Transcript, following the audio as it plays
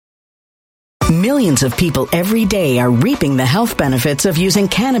Millions of people every day are reaping the health benefits of using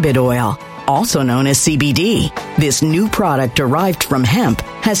cannabis oil, also known as CBD. This new product derived from hemp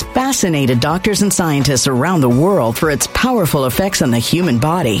has fascinated doctors and scientists around the world for its powerful effects on the human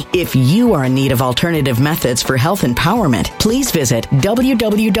body. If you are in need of alternative methods for health empowerment, please visit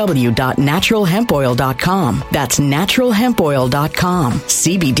www.naturalhempoil.com. That's naturalhempoil.com.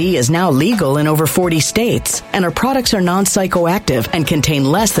 CBD is now legal in over 40 states, and our products are non-psychoactive and contain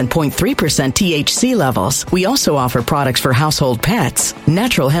less than 0.3% THC levels. We also offer products for household pets.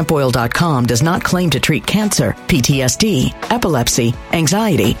 Naturalhempoil.com does not claim to treat cancer, PTSD, epilepsy,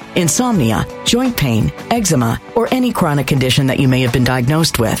 anxiety, insomnia, joint pain, eczema, or any chronic condition that you may have been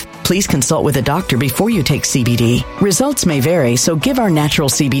diagnosed with. Please consult with a doctor before you take CBD. Results may vary, so give our natural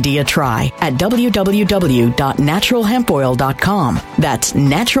CBD a try at www.naturalhempoil.com. That's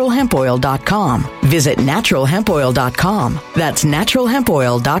naturalhempoil.com. Visit naturalhempoil.com. That's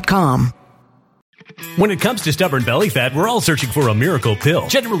naturalhempoil.com. When it comes to stubborn belly fat, we're all searching for a miracle pill.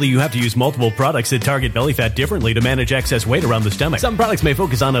 Generally, you have to use multiple products that target belly fat differently to manage excess weight around the stomach. Some products may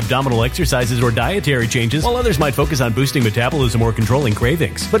focus on abdominal exercises or dietary changes, while others might focus on boosting metabolism or controlling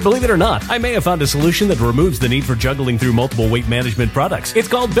cravings. But believe it or not, I may have found a solution that removes the need for juggling through multiple weight management products. It's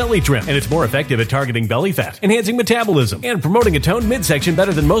called Belly Trim, and it's more effective at targeting belly fat, enhancing metabolism, and promoting a toned midsection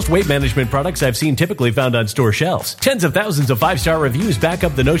better than most weight management products I've seen typically found on store shelves. Tens of thousands of 5-star reviews back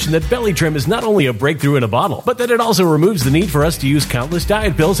up the notion that Belly Trim is not only a breakthrough in a bottle, but that it also removes the need for us to use countless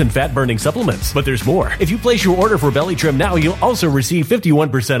diet pills and fat-burning supplements. But there's more. If you place your order for Belly Trim now, you'll also receive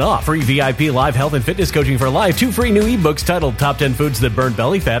 51% off, free VIP live health and fitness coaching for life, 2 free new ebooks titled Top 10 Foods That Burn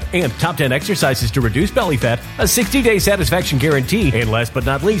Belly Fat and Top 10 Exercises to Reduce Belly Fat, a 60-day satisfaction guarantee, and last but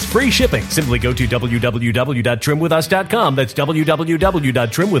not least, free shipping. Simply go to www.trimwithus.com. That's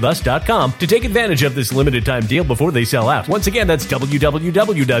www.trimwithus.com to take advantage of this limited time deal before they sell out. Once again, that's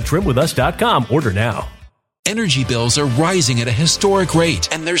www.trimwithus.com. Order now. Energy bills are rising at a historic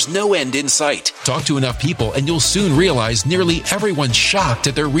rate, and there's no end in sight. Talk to enough people, and you'll soon realize nearly everyone's shocked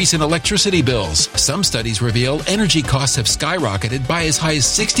at their recent electricity bills. Some studies reveal energy costs have skyrocketed by as high as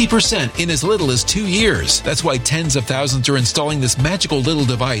 60% in as little as 2 years. That's why tens of thousands are installing this magical little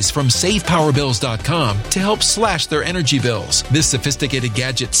device from SavePowerBills.com to help slash their energy bills. This sophisticated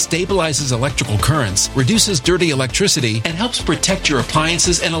gadget stabilizes electrical currents, reduces dirty electricity, and helps protect your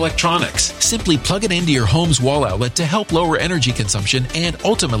appliances and electronics. Simply plug it into your home's wall outlet to help lower energy consumption and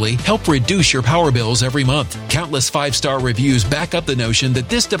ultimately help reduce your power bills every month. Countless 5-star reviews back up the notion that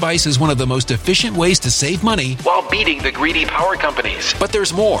this device is one of the most efficient ways to save money while beating the greedy power companies. But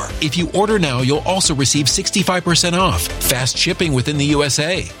there's more. If you order now, you'll also receive 65% off, fast shipping within the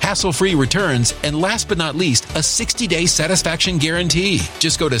USA, hassle-free returns, and last but not least, a 60-day satisfaction guarantee.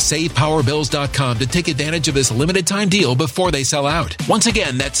 Just go to SavePowerBills.com to take advantage of this limited time deal before they sell out. Once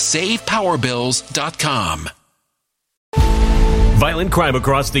again, that's SavePowerBills.com. Violent crime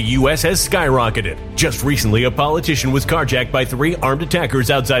across the U.S. has skyrocketed. Just recently, a politician was carjacked by 3 armed attackers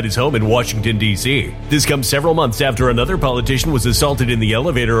outside his home in Washington, D.C. This comes several months after another politician was assaulted in the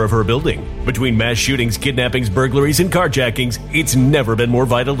elevator of her building. Between mass shootings, kidnappings, burglaries, and carjackings, it's never been more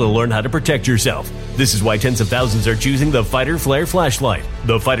vital to learn how to protect yourself. This is why tens of thousands are choosing the Fighter Flare flashlight.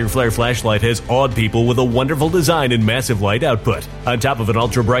 The Fighter Flare flashlight has awed people with a wonderful design and massive light output. On top of an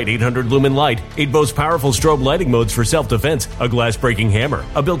ultra-bright 800-lumen light, it boasts powerful strobe lighting modes for self-defense, a glass-breaking hammer,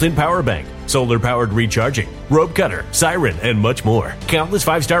 a built-in power bank, solar-powered recharging, rope cutter, siren, and much more. Countless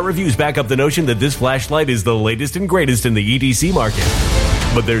 5-star reviews back up the notion that this flashlight is the latest and greatest in the EDC market.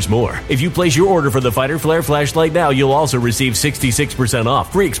 But there's more. If you place your order for the Fighter Flare flashlight now, you'll also receive 66%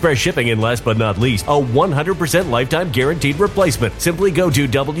 off, free express shipping, and last but not least, a 100% lifetime guaranteed replacement. Simply go to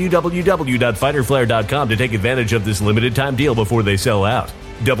www.fighterflare.com to take advantage of this limited time deal before they sell out.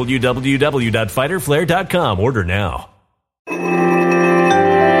 www.fighterflare.com. Order now.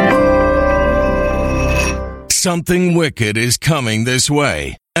 Something wicked is coming this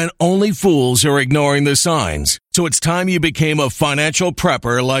way, and only fools are ignoring the signs. So it's time you became a financial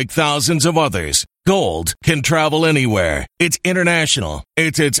prepper like thousands of others. Gold can travel anywhere. It's international.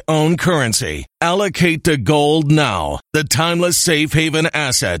 It's its own currency. Allocate to gold now, the timeless safe haven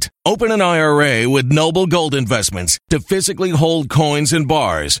asset. Open an IRA with Noble Gold Investments to physically hold coins and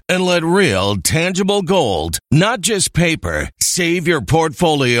bars and let real, tangible gold, not just paper, Save your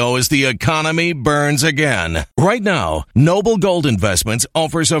portfolio as the economy burns again. Right now, Noble Gold Investments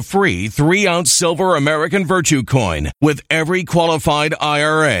offers a free 3-ounce silver American Virtue coin with every qualified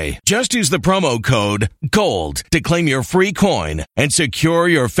IRA. Just use the promo code GOLD to claim your free coin and secure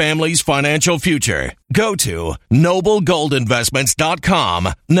your family's financial future. Go to noblegoldinvestments.com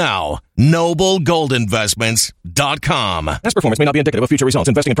now. noblegoldinvestments.com. Past performance may not be indicative of future results.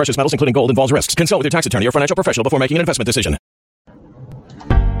 Investing in precious metals, including gold, involves risks. Consult with your tax attorney or financial professional before making an investment decision.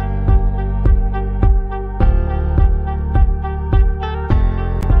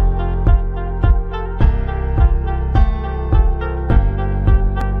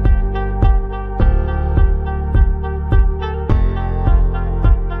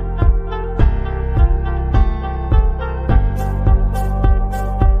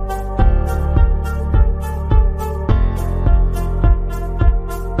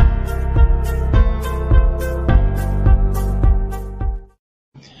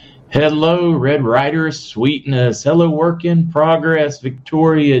 Hello, Red Rider Sweetness. Hello, Work in Progress,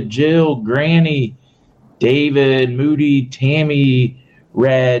 Victoria, Jill, Granny, David, Moody, Tammy,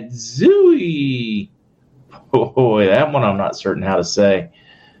 Radzooey. Boy, that one I'm not certain how to say.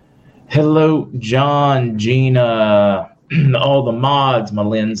 Hello, John, Gina, all the mods, my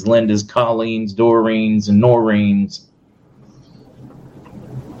Lynn's, Linda's, Colleen's, Doreen's, and Noreen's.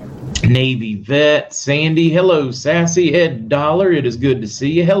 Navy Vet, Sandy. Hello, Sassy Ed Dollar. It is good to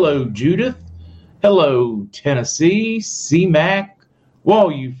see you. Hello, Judith. Hello, Tennessee. C-Mac. Whoa,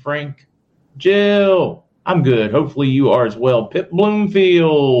 you Frank. Jill. I'm good. Hopefully you are as well. Pip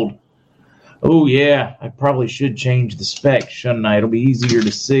Bloomfield. Oh, yeah. I probably should change the spec, shouldn't I? It'll be easier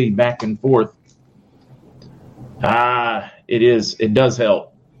to see back and forth. It is. It does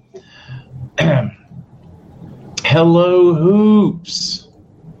help. Hello, Hoops.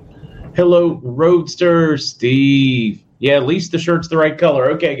 Hello, Roadster Steve. Yeah, at least the shirt's the right color.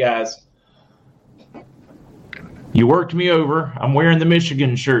 Okay, guys. You worked me over. I'm wearing the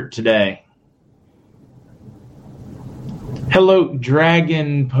Michigan shirt today. Hello,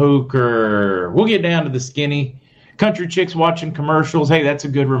 Dragon Poker. We'll get down to the skinny. Country chicks watching commercials. Hey, that's a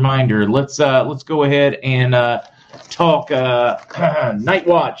good reminder. Let's go ahead and talk Night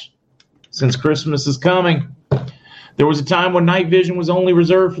Watch since Christmas is coming. There was a time when night vision was only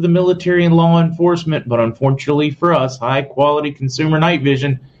reserved for the military and law enforcement, but unfortunately for us, high-quality consumer night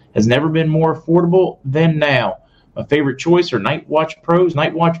vision has never been more affordable than now. My favorite choice are Night Watch Pros.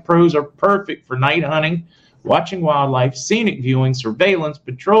 Night Watch Pros are perfect for night hunting, watching wildlife, scenic viewing, surveillance,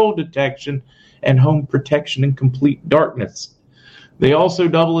 patrol detection, and home protection in complete darkness. They also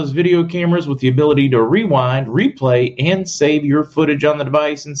double as video cameras with the ability to rewind, replay, and save your footage on the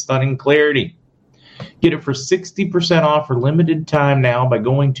device in stunning clarity. Get it for 60% off for limited time now by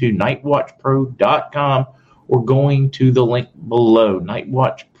going to nightwatchpro.com or going to the link below,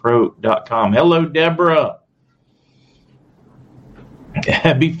 nightwatchpro.com. Hello, Deborah.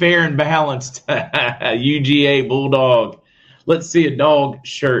 Be fair and balanced. UGA Bulldog. Let's see a dog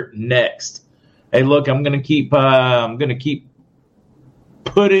shirt next. Hey, look, I'm gonna keep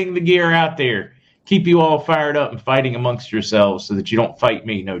putting the gear out there. Keep you all fired up and fighting amongst yourselves so that you don't fight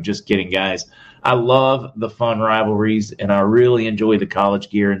me. No, just kidding, guys. I love the fun rivalries, and I really enjoy the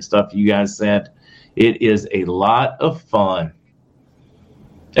college gear and stuff you guys sent. It is a lot of fun.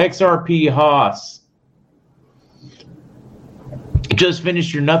 XRP Haas. Just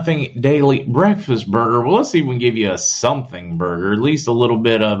finished your Nothing Daily Breakfast Burger. Well, let's see if we can give you a something burger, at least a little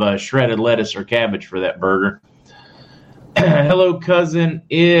bit of shredded lettuce or cabbage for that burger. Hello, Cousin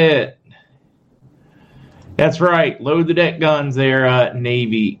It. That's right. Load the deck guns there,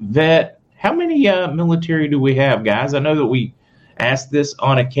 Navy Vet. How many military do we have, guys? I know that we asked this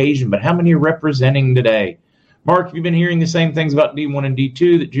on occasion, but how many are representing today? Mark, have you been hearing the same things about D1 and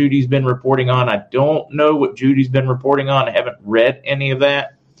D2 that Judy's been reporting on? I don't know what Judy's been reporting on. I haven't read any of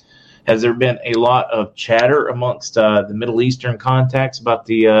that. Has there been a lot of chatter amongst the Middle Eastern contacts about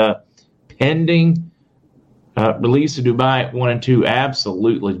the pending release of Dubai 1 and 2?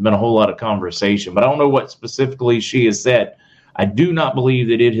 Absolutely. There's been a whole lot of conversation, but I don't know what specifically she has said. I do not believe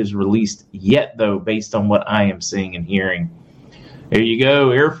that it has released yet, though, based on what I am seeing and hearing. There you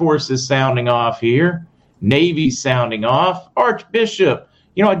go. Air Force is sounding off here. Navy's sounding off. Archbishop,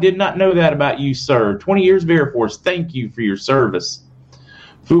 you know, I did not know that about you, sir. 20 years of Air Force. Thank you for your service.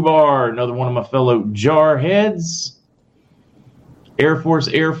 Fubar, another one of my fellow jarheads. Air Force,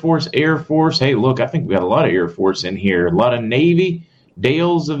 Air Force, Air Force. Hey, look, I think we got a lot of Air Force in here. A lot of Navy.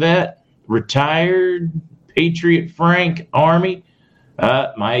 Dale's a vet. Retired. Patriot Frank, Army,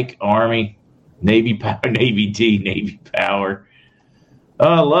 Mike, Army, Navy Power, Navy T, Navy Power.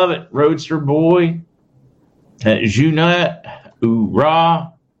 I love it. Roadster Boy, Junette,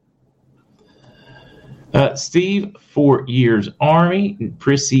 Hoorah. Steve, 4 years Army.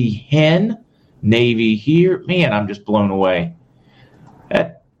 Prissy Hen, Navy here. Man, I'm just blown away.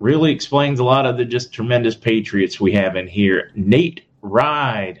 That really explains a lot of the just tremendous Patriots we have in here. Nate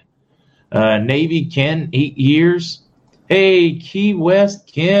Ride. Navy, Ken, 8 years. Hey, Key West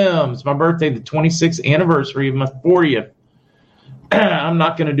Kim. It's my birthday, the 26th anniversary of my 40th. I'm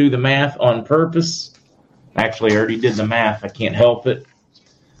not going to do the math on purpose. Actually, I already did the math. I can't help it.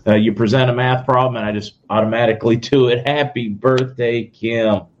 You present a math problem, and I just automatically do it. Happy birthday,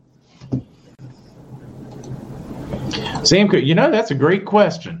 Kim. Sam, that's a great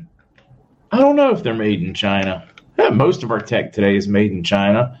question. I don't know if they're made in China. Most of our tech today is made in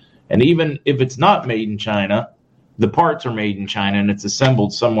China. And even if it's not made in China, the parts are made in China and it's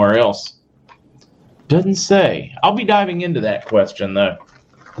assembled somewhere else. Doesn't say. I'll be diving into that question, though.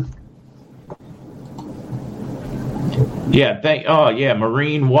 Yeah,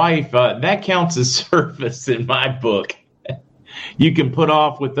 Marine wife. That counts as service in my book. You can put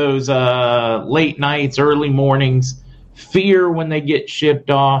off with those late nights, early mornings, fear when they get shipped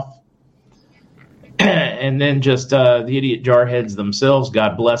off, and then just the idiot jarheads themselves.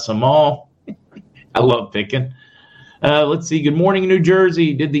 God bless them all. I love picking. Let's see. Good morning, New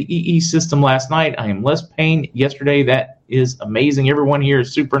Jersey. Did the EE system last night. I am less pain yesterday. That is amazing. Everyone here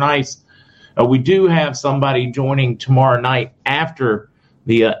is super nice. We do have somebody joining tomorrow night after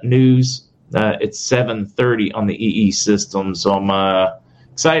the news. It's 7:30 on the EE system. So I'm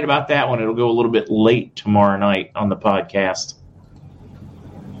excited about that one. It'll go a little bit late tomorrow night on the podcast.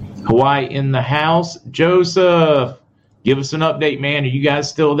 Hawaii in the house. Joseph, give us an update, man. Are you guys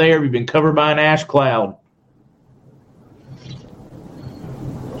still there? Have you been covered by an ash cloud?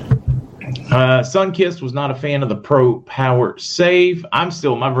 Sunkist was not a fan of the Pro Power Save.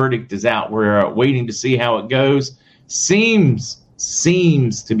 My verdict is out. We're waiting to see how it goes. Seems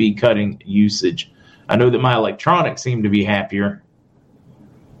to be cutting usage. I know that my electronics seem to be happier,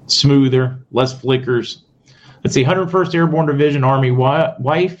 smoother, less flickers. Let's see, 101st Airborne Division Army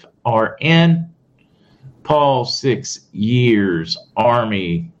wife, RN. Paul, 6 years,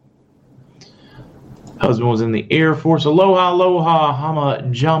 Army. Husband was in the Air Force. Aloha, aloha, hama,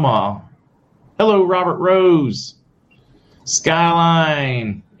 jama. Hello, Robert Rose.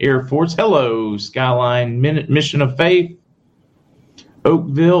 Skyline Air Force. Hello, Skyline Mission of Faith.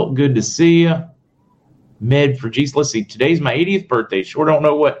 Oakville, good to see you. Med for Jesus. Let's see, today's my 80th birthday. Sure don't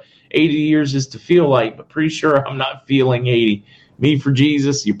know what 80 years is to feel like, but pretty sure I'm not feeling 80. Me for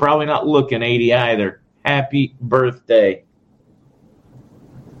Jesus, you're probably not looking 80 either. Happy birthday.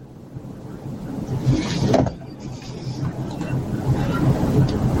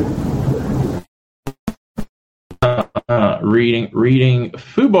 Reading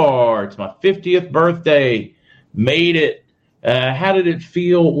Fubar. It's my 50th birthday. Made it. How did it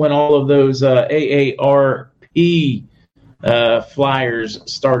feel when all of those AARP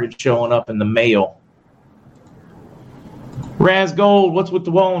flyers started showing up in the mail? Raz Gold, what's with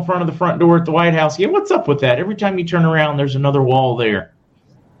the wall in front of the front door at the White House? Yeah, what's up with that? Every time you turn around, there's another wall there.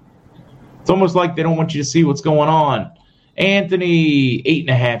 It's almost like they don't want you to see what's going on. Anthony,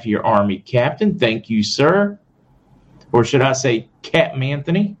 8.5-year Army captain. Thank you, sir. Or should I say Captain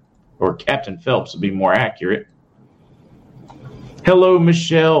Anthony? Or Captain Phelps would be more accurate. Hello,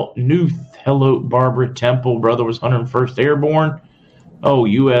 Michelle Newth. Hello, Barbara Temple. Brother was 101st Airborne. Oh,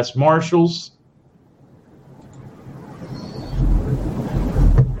 U.S. Marshals.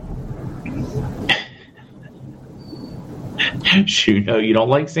 Shoot, no, you don't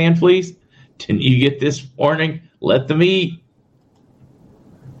like sand fleas? Didn't you get this warning? Let them eat.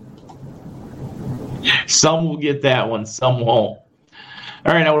 Some will get that one, some won't.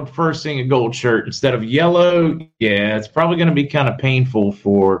 All right, I would prefer seeing a gold shirt instead of yellow. Yeah, it's probably going to be kind of painful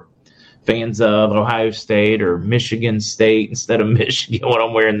for fans of Ohio State or Michigan State instead of Michigan when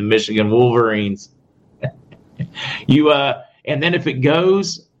I'm wearing the Michigan Wolverines. And then if it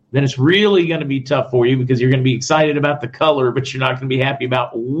goes, then it's really going to be tough for you because you're going to be excited about the color, but you're not going to be happy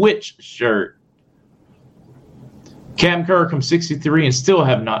about which shirt. Cam Kirk, I'm 63 and still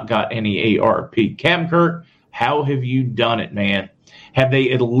have not got any ARP. Cam Kirk, how have you done it, man? Have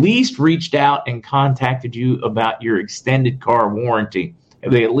they at least reached out and contacted you about your extended car warranty?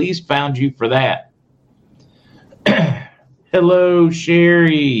 Have they at least found you for that? Hello,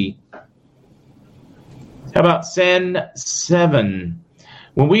 Sherry. How about Sen 7?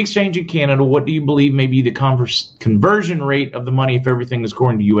 When we exchange in Canada, what do you believe may be the conversion rate of the money if everything is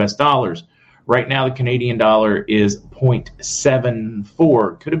according to U.S. dollars? Right now, the Canadian dollar is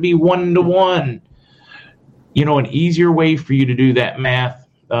 0.74. Could it be 1-to-1? You know, an easier way for you to do that math,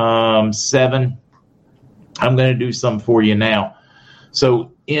 7. I'm going to do some for you now.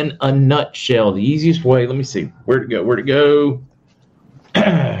 So in a nutshell, the easiest way, let me see, where'd it go?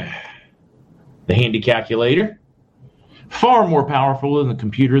 The handy calculator. Far more powerful than the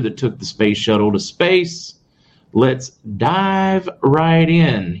computer that took the space shuttle to space. Let's dive right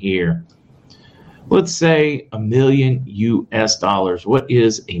in here. Let's say $1 million US. What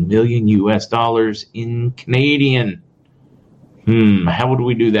is $1 million US in Canadian? How would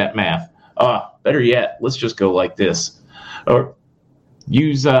we do that math? Better yet, let's just go like this. Or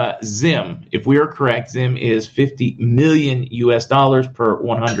use Zim. If we are correct, Zim is $50 million US per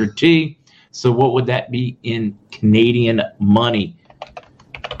 100 T. So what would that be in Canadian money?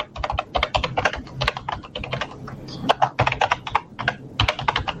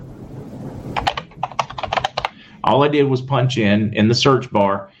 All I did was punch in the search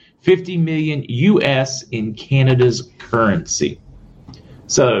bar, 50 million US in Canada's currency.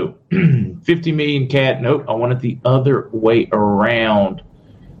 So 50 million CAD, nope, I want it the other way around.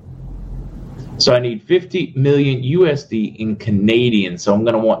 So I need 50 million USD in Canadian. So I'm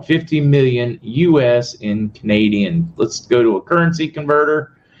going to want 50 million US in Canadian. Let's go to a currency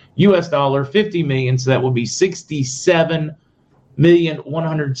converter. US dollar, 50 million. So that will be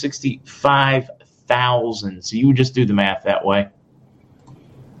 67,165,000. So you would just do the math that way.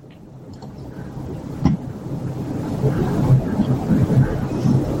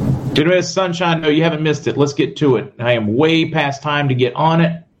 Did we miss Sunshine? No, you haven't missed it. Let's get to it. I am way past time to get on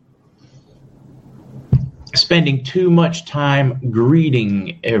it. Spending too much time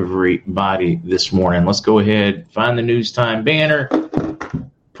greeting everybody this morning. Let's go ahead, find the news time banner,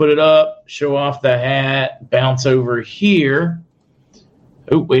 put it up, show off the hat, bounce over here.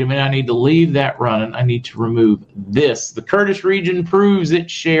 Oh, wait a minute. I need to leave that running. I need to remove this. The Kurdish region proves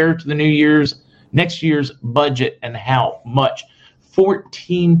its share to the next year's budget, and how much.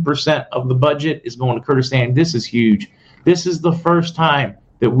 14% of the budget is going to Kurdistan. This is huge. This is the first time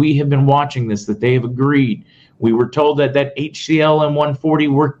that we have been watching this, that they have agreed. We were told that HCL and 140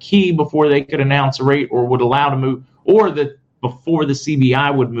 were key before they could announce a rate or would allow to move, or that before the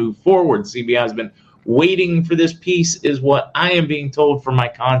CBI would move forward. CBI has been waiting for this piece, is what I am being told from my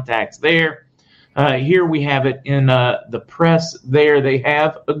contacts there. Here we have it in the press there. They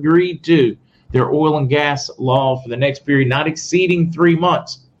have agreed to their oil and gas law for the next period, not exceeding 3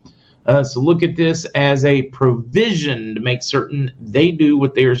 months. So look at this as a provision to make certain they do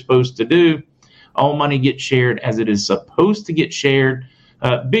what they are supposed to do. All money gets shared as it is supposed to get shared.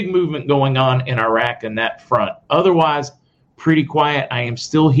 Big movement going on in Iraq on that front. Otherwise, pretty quiet. I am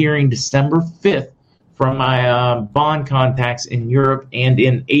still hearing December 5th from my bond contacts in Europe and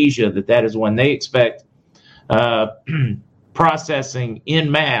in Asia that is when they expect processing en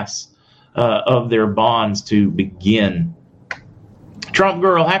masse of their bonds to begin. Trump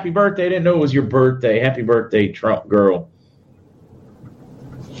girl, happy birthday. I didn't know it was your birthday. Happy birthday, Trump girl.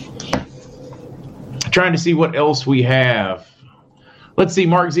 Trying to see what else we have. Let's see,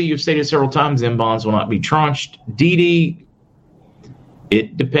 MarkZ, you've stated several times M bonds will not be tranched. DD,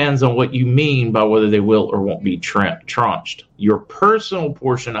 it depends on what you mean by whether they will or won't be tranched. Your personal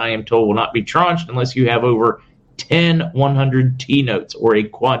portion, I am told, will not be tranched unless you have over 10 100 T notes or a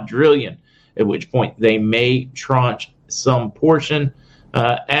quadrillion, at which point they may tranche some portion.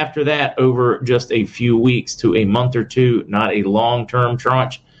 After that, over just a few weeks to a month or two, not a long-term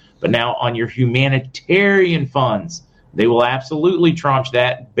tranche. But now on your humanitarian funds, they will absolutely tranche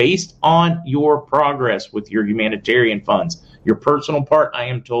that based on your progress with your humanitarian funds. Your personal part, I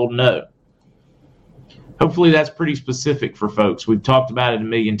am told, no. Hopefully that's pretty specific for folks. We've talked about it a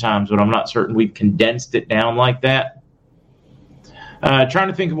million times, but I'm not certain we've condensed it down like that. Trying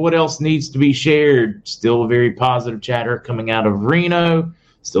to think of what else needs to be shared. Still very positive chatter coming out of Reno.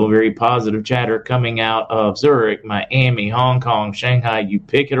 Still very positive chatter coming out of Zurich, Miami, Hong Kong, Shanghai. You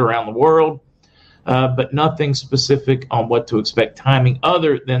pick it around the world. But nothing specific on what to expect timing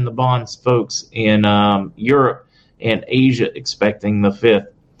other than the bonds folks in Europe and Asia expecting the 5th.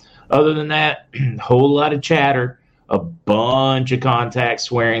 Other than that, a whole lot of chatter. A bunch of contacts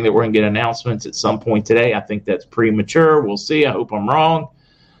swearing that we're going to get announcements at some point today. I think that's premature. We'll see. I hope I'm wrong.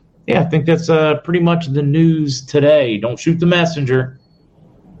 Yeah, I think that's pretty much the news today. Don't shoot the messenger.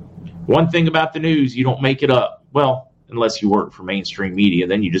 One thing about the news, you don't make it up. Well, unless you work for mainstream media,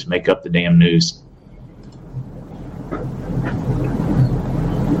 then you just make up the damn news.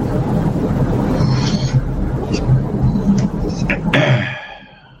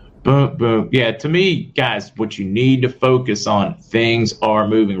 Boom, boom. Yeah, to me, guys, what you need to focus on, things are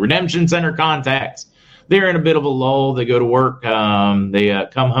moving. Redemption Center contacts, they're in a bit of a lull. They go to work, they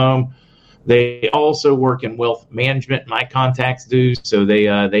come home They also work in wealth management. My contacts do, so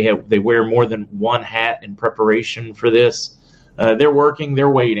they wear more than one hat in preparation for this. They're working, they're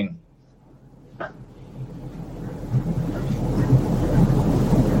waiting.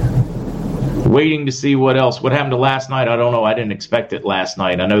 Waiting to see what else. What happened to last night, I don't know. I didn't expect it last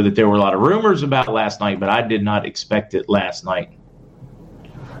night. I know that there were a lot of rumors about it last night, but I did not expect it last night.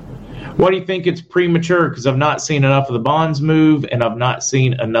 Why do you think it's premature? Because I've not seen enough of the bonds move, and I've not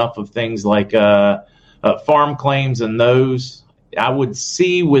seen enough of things like farm claims and those. I would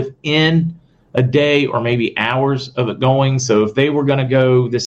see within a day or maybe hours of it going. So if they were going to go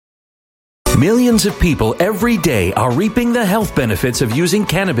this. Millions of people every day are reaping the health benefits of using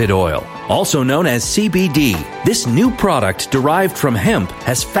cannabis oil, also known as CBD. This new product derived from hemp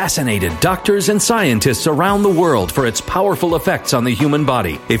has fascinated doctors and scientists around the world for its powerful effects on the human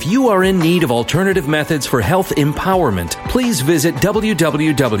body. If you are in need of alternative methods for health empowerment, please visit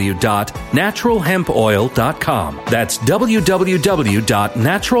www.naturalhempoil.com. That's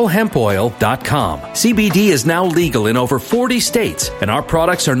www.naturalhempoil.com. CBD is now legal in over 40 states, and our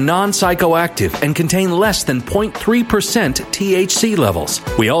products are non-psychoactive and contain less than 0.3% THC levels.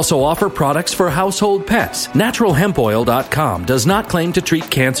 We also offer products for household pets. NaturalHempOil.com does not claim to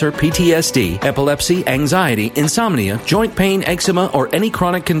treat cancer, PTSD, epilepsy, anxiety, insomnia, joint pain, eczema, or any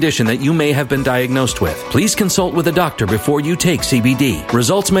chronic condition that you may have been diagnosed with. Please consult with a doctor before you take CBD.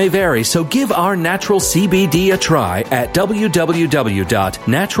 Results may vary, so give our natural CBD a try at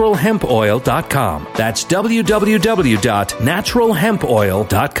www.naturalhempoil.com. That's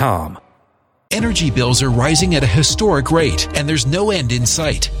www.naturalhempoil.com. Energy bills are rising at a historic rate, and there's no end in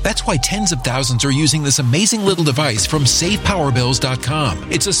sight. That's why tens of thousands are using this amazing little device from SavePowerBills.com.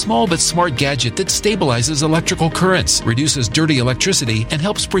 It's a small but smart gadget that stabilizes electrical currents, reduces dirty electricity, and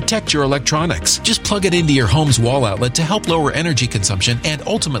helps protect your electronics. Just plug it into your home's wall outlet to help lower energy consumption and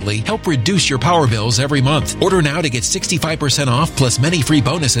ultimately help reduce your power bills every month. Order now to get 65% off plus many free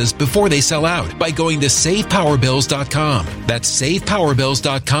bonuses before they sell out by going to SavePowerBills.com. That's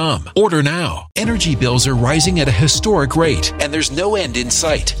SavePowerBills.com. Order now. Energy bills are rising at a historic rate, and there's no end in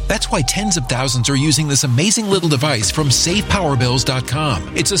sight. That's why tens of thousands are using this amazing little device from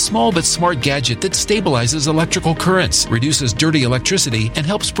SavePowerBills.com. It's a small but smart gadget that stabilizes electrical currents, reduces dirty electricity, and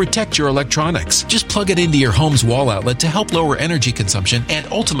helps protect your electronics. Just plug it into your home's wall outlet to help lower energy consumption and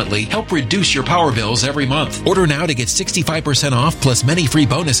ultimately help reduce your power bills every month. Order now to get 65% off plus many free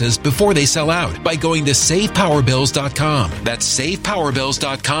bonuses before they sell out by going to SavePowerBills.com. That's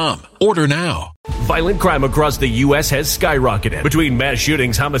SavePowerBills.com. Order now. Violent crime across the U.S. has skyrocketed. Between mass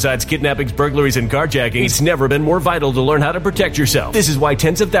shootings, homicides, kidnappings, burglaries, and carjackings, it's never been more vital to learn how to protect yourself. This is why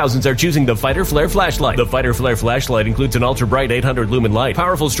tens of thousands are choosing the Fighter Flare flashlight. The Fighter Flare flashlight includes an ultra-bright 800-lumen light,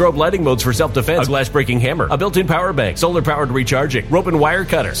 powerful strobe lighting modes for self-defense, a glass-breaking hammer, a built-in power bank, solar-powered recharging, rope and wire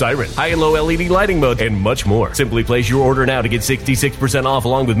cutter, siren, high and low LED lighting mode, and much more. Simply place your order now to get 66% off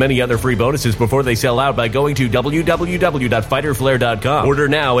along with many other free bonuses before they sell out by going to www.fighterflare.com. Order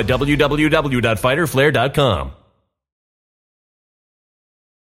now at www.fighterflare.com.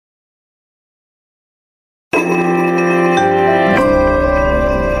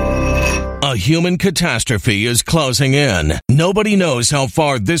 A human catastrophe is closing in. Nobody knows how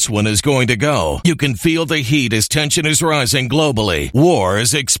far this one is going to go. You can feel the heat as tension is rising globally. War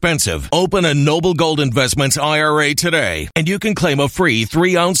is expensive. Open a Noble Gold Investments IRA today, and you can claim a free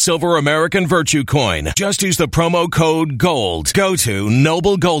 3-ounce silver American Virtue coin. Just use the promo code GOLD. Go to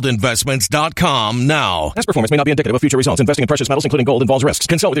noblegoldinvestments.com now. Past performance may not be indicative of future results. Investing in precious metals, including gold, involves risks.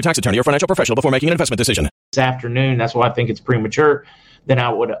 Consult with your tax attorney or financial professional before making an investment decision. This afternoon, that's why I think it's premature. Then I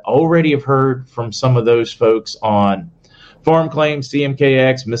would already have heard from some of those folks on farm claims,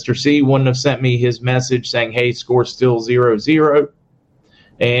 CMKX. Mr. C wouldn't have sent me his message saying, hey, score's still 0-0.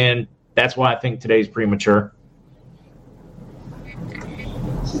 And that's why I think today's premature.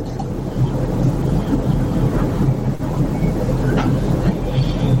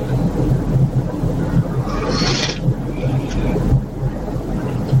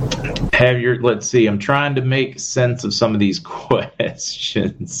 Let's see, I'm trying to make sense of some of these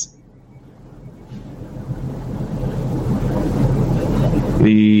questions.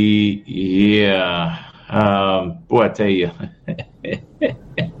 Boy, I tell you,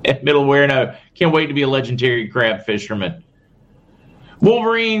 middleware, no, can't wait to be a legendary crab fisherman.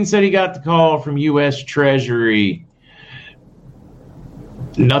 Wolverine said he got the call from U.S. Treasury.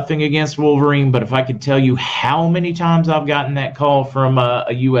 Nothing against Wolverine, but if I could tell you how many times I've gotten that call from a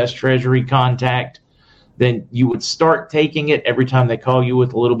U.S. Treasury contact, then you would start taking it every time they call you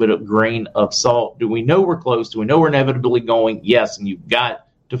with a little bit of grain of salt. Do we know we're close? Do we know we're inevitably going? Yes, and you've got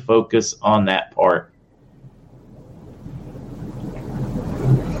to focus on that part.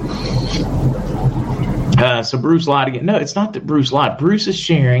 So Bruce lied again. No, it's not that Bruce lied. Bruce is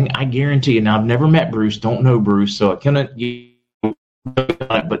sharing. I guarantee you. Now, I've never met Bruce. Don't know Bruce, so I cannot give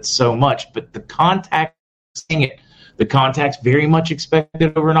but so much. But the contact, seeing it, the contacts very much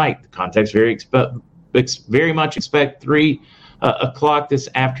expected overnight. The contacts very much expect 3 o'clock this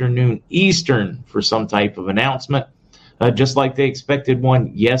afternoon Eastern for some type of announcement, just like they expected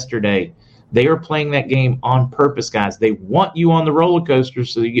one yesterday. They are playing that game on purpose, guys. They want you on the roller coaster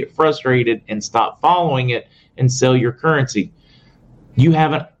so you get frustrated and stop following it and sell your currency. You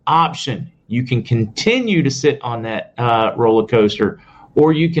have an option. You can continue to sit on that roller coaster,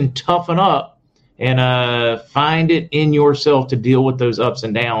 or you can toughen up and find it in yourself to deal with those ups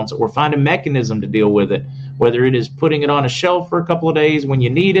and downs, or find a mechanism to deal with it, whether it is putting it on a shelf for a couple of days when you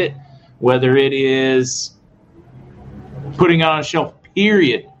need it, whether it is putting it on a shelf,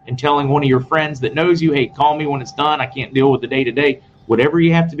 period, and telling one of your friends that knows you, hey, call me when it's done. I can't deal with the day-to-day. Whatever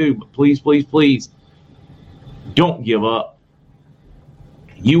you have to do, but please, please, please, don't give up.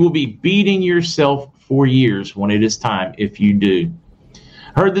 You will be beating yourself for years when it is time if you do.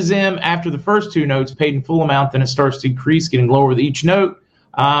 Heard the Zim after the first 2 notes, paid in full amount, then it starts to increase, getting lower with each note.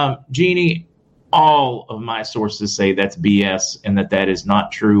 Jeannie, all of my sources say that's BS and that is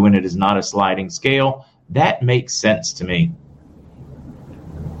not true and it is not a sliding scale. That makes sense to me.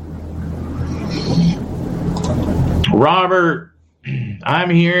 Robert, I'm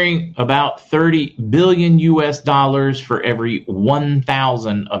hearing about $30 billion for every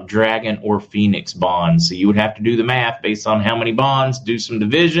 1,000 of Dragon or Phoenix bonds. So you would have to do the math based on how many bonds, do some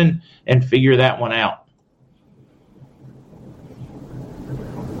division, and figure that one out.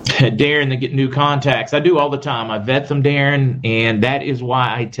 Darren, they get new contacts. I do all the time. I vet them, Darren, and that is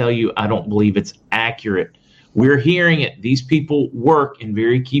why I tell you I don't believe it's accurate. We're hearing it. These people work in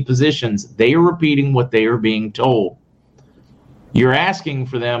very key positions. They are repeating what they are being told. You're asking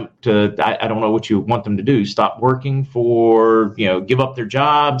for them to, I don't know what you want them to do, stop working for, give up their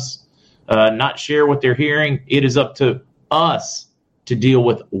jobs, not share what they're hearing. It is up to us to deal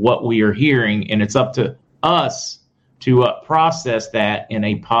with what we are hearing, and it's up to us to process that in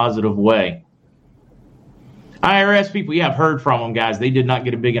a positive way. IRS people, I've heard from them, guys. They did not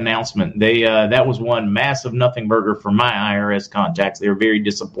get a big announcement. That was one massive nothing burger for my IRS contacts. They were very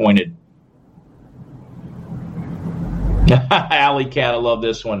disappointed. Alley Cat, I love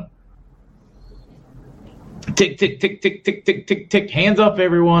this one. Tick, tick, tick, tick, tick, tick, tick, tick. Hands up,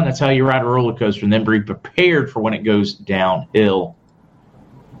 everyone. That's how you ride a roller coaster, and then be prepared for when it goes downhill.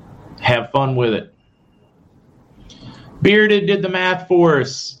 Have fun with it. Bearded did the math for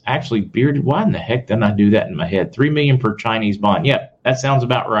us. Actually, Bearded, why in the heck didn't I do that in my head? $3 million per Chinese bond. Yep, that sounds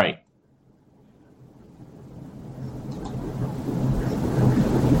about right.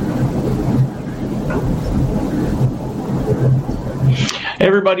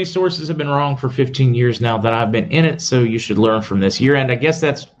 Everybody's sources have been wrong for 15 years now that I've been in it, so you should learn from this year. And I guess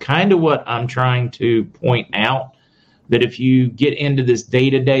that's kind of what I'm trying to point out, that if you get into this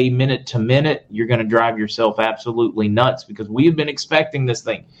day-to-day, minute-to-minute, you're going to drive yourself absolutely nuts, because we have been expecting this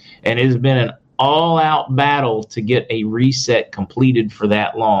thing, and it has been an all-out battle to get a reset completed for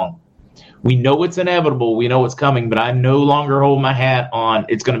that long. We know it's inevitable. We know it's coming, but I no longer hold my hat on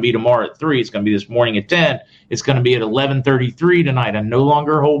it's going to be tomorrow at 3. It's going to be this morning at 10. It's going to be at 11:33 tonight. I no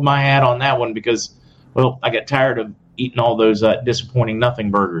longer hold my hat on that one because, well, I got tired of eating all those disappointing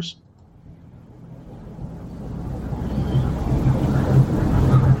nothing burgers.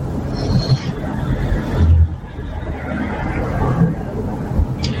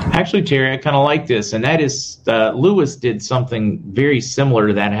 Actually, Terry, I kind of like this, and that is Lewis did something very similar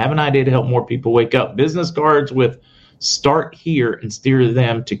to that. I have an idea to help more people wake up. Business cards with start here and steer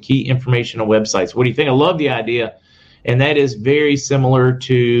them to key information on websites. What do you think? I love the idea, and that is very similar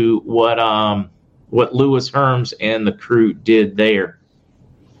to what Lewis Herms and the crew did there.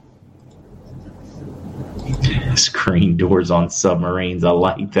 Screen doors on submarines. I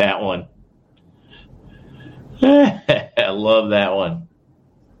like that one. I love that one.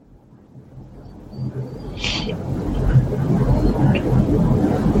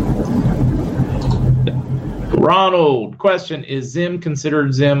 Ronald, question, is Zim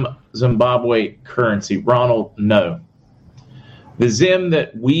considered Zimbabwe currency? Ronald, no. The Zim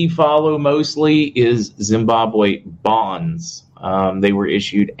that we follow mostly is Zimbabwe bonds. They were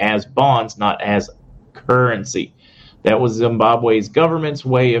issued as bonds, not as currency. That was Zimbabwe's government's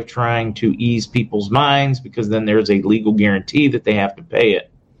way of trying to ease people's minds, because then there's a legal guarantee that they have to pay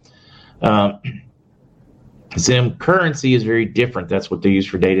it. Zim currency is very different. That's what they use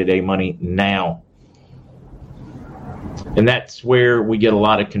for day-to-day money now. And that's where we get a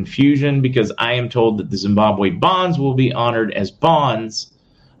lot of confusion, because I am told that the Zimbabwe bonds will be honored as bonds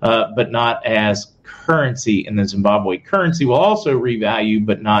but not as currency. And the Zimbabwe currency will also revalue,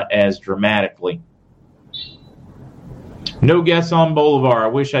 but not as dramatically. No guess on Bolivar. I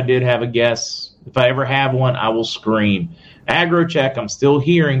wish I did have a guess. If I ever have one, I will scream. AgroCheck, I'm still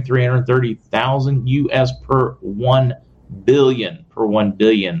hearing 330,000 US per 1 billion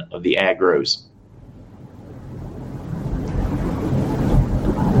of the agros.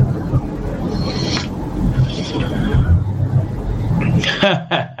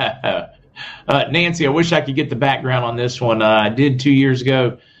 Nancy, I wish I could get the background on this one. I did 2 years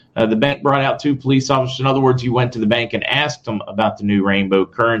ago. The bank brought out 2 police officers. In other words, you went to the bank and asked them about the new rainbow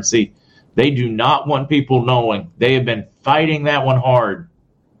currency. They do not want people knowing. They have been fighting that one hard.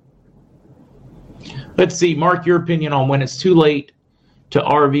 Let's see, Mark, your opinion on when it's too late to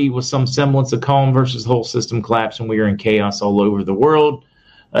RV with some semblance of calm versus the whole system collapse and we are in chaos all over the world.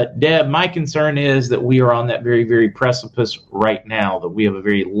 Deb, my concern is that we are on that very, very precipice right now, that we have a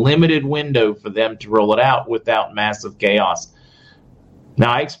very limited window for them to roll it out without massive chaos.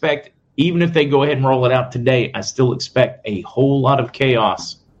 Now, I expect, even if they go ahead and roll it out today, I still expect a whole lot of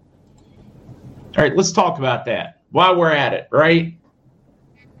chaos. All right, let's talk about that while we're at it, right?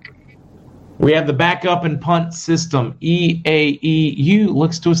 We have the backup and punt system. EAEU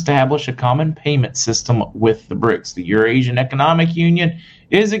looks to establish a common payment system with the BRICS. The Eurasian Economic Union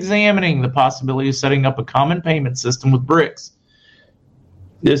is examining the possibility of setting up a common payment system with BRICS.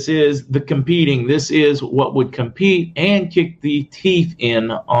 This is what would compete and kick the teeth in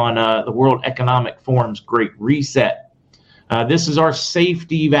on the World Economic Forum's Great Reset. This is our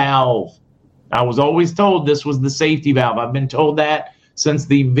safety valve. I was always told this was the safety valve. I've been told that since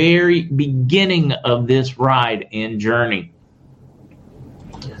the very beginning of this ride and journey.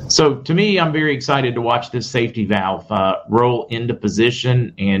 So to me, I'm very excited to watch this safety valve roll into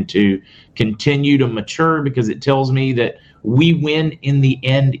position and to continue to mature, because it tells me that we win in the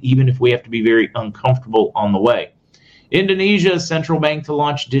end, even if we have to be very uncomfortable on the way. Indonesia's central bank to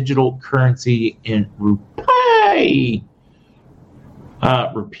launch digital currency in Rupiah.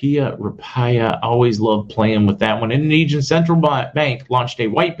 Rupiah, always love playing with that one. Indonesian central bank launched a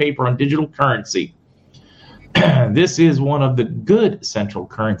white paper on digital currency. This is one of the good central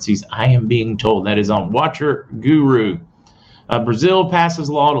currencies, I am being told. That is on Watcher Guru. Brazil passes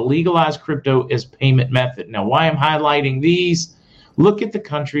law to legalize crypto as payment method. Now, why I'm highlighting these, look at the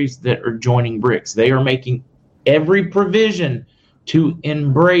countries that are joining BRICS. They are making every provision to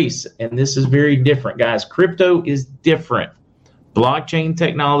embrace, and this is very different, guys. Crypto is different. Blockchain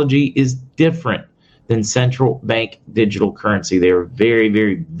technology is different than central bank digital currency. They are very,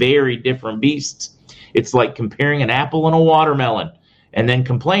 very, very different beasts. It's like comparing an apple and a watermelon and then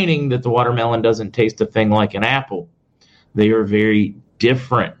complaining that the watermelon doesn't taste a thing like an apple. They are very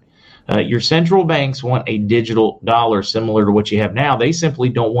different. Your central banks want a digital dollar similar to what you have now. They simply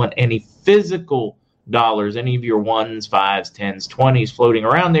don't want any physical dollars, any of your 1s, 5s, 10s, 20s floating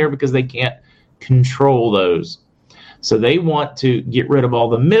around there, because they can't control those. So they want to get rid of all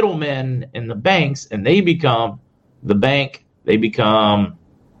the middlemen in the banks, and they become the bank. They become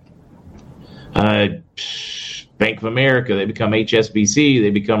Bank of America. They become HSBC. They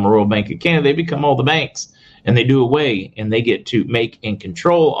become Royal Bank of Canada. They become all the banks, and they do away, and they get to make and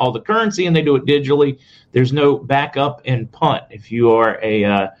control all the currency, and they do it digitally. There's no backup and punt. If you are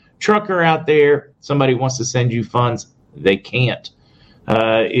a trucker out there, somebody wants to send you funds, they can't.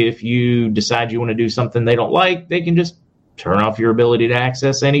 If you decide you want to do something they don't like, they can just turn off your ability to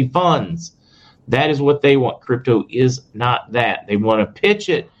access any funds. That is what they want. Crypto is not that. They want to pitch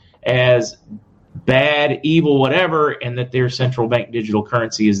it as bad, evil, whatever, and that their central bank digital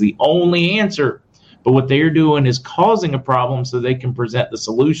currency is the only answer. But what they're doing is causing a problem so they can present the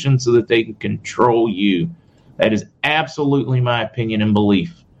solution so that they can control you. That is absolutely my opinion and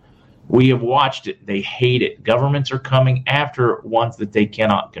belief. We have watched it. They hate it. Governments are coming after ones that they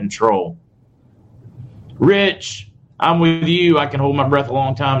cannot control. Rich, I'm with you. I can hold my breath a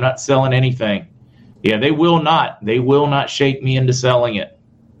long time, not selling anything. Yeah, they will not. They will not shake me into selling it.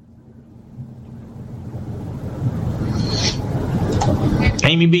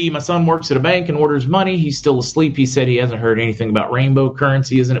 Amy B., my son works at a bank and orders money. He's still asleep. He said he hasn't heard anything about rainbow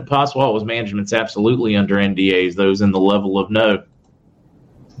currency. Isn't it possible? Well, his management's absolutely under NDAs, those in the level of no.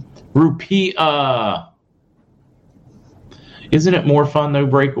 Rupiah. Isn't it more fun, though,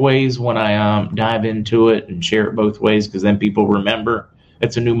 breakaways, when I dive into it and share it both ways, because then people remember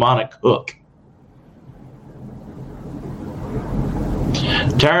it's a mnemonic hook.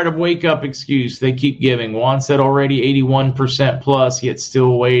 Tired of wake-up excuse they keep giving. Juan said already 81% plus, yet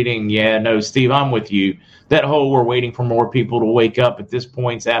still waiting. Yeah, no, Steve, I'm with you. That whole we're waiting for more people to wake up at this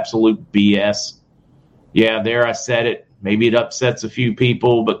point is absolute BS. Yeah, there I said it. Maybe it upsets a few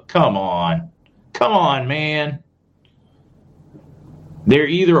people, but come on. Come on, man. They're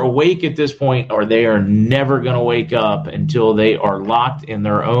either awake at this point or they are never going to wake up until they are locked in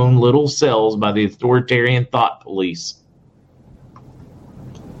their own little cells by the authoritarian thought police.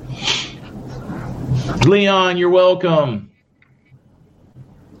 Leon, you're welcome.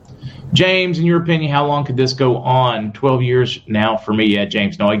 James, in your opinion, how long could this go on? 12 years now for me. Yeah,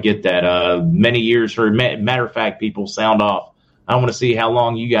 James, no, I get that. Many years. For matter of fact, people sound off. I want to see how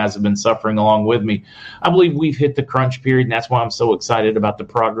long you guys have been suffering along with me. I believe we've hit the crunch period, and that's why I'm so excited about the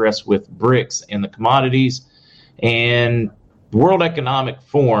progress with BRICS and the commodities. And the World Economic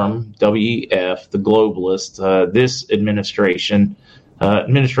Forum, WEF, the globalists, this administration,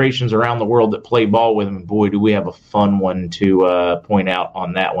 administrations around the world that play ball with them, and boy, do we have a fun one to point out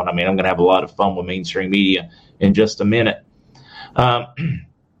on that one. I mean, I'm going to have a lot of fun with mainstream media in just a minute. They've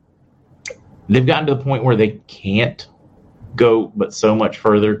gotten to the point where they can't go but so much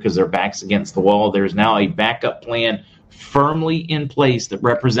further because their back's against the wall. There's now a backup plan firmly in place that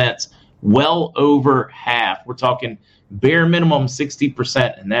represents well over half. We're talking bare minimum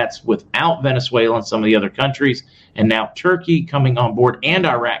 60%, and that's without Venezuela and some of the other countries. And now Turkey coming on board and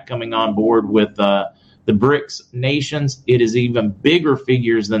Iraq coming on board with the BRICS nations. It is even bigger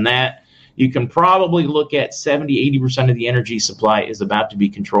figures than that. You can probably look at 70-80% of the energy supply is about to be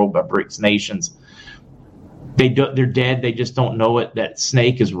controlled by BRICS nations. They're dead. They just don't know it. That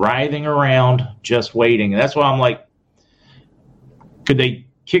snake is writhing around, just waiting. And that's why I'm like, could they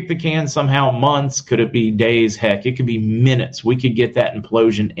kick the can somehow months? Could it be days? Heck, it could be minutes. We could get that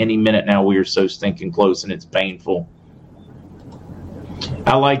implosion any minute now. We are so stinking close, and it's painful.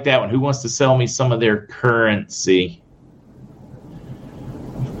 I like that one. Who wants to sell me some of their currency?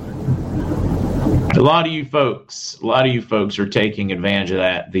 A lot of you folks are taking advantage of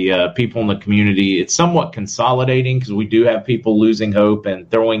that. The people in the community, it's somewhat consolidating because we do have people losing hope and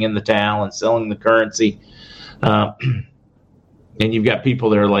throwing in the towel and selling the currency. And you've got people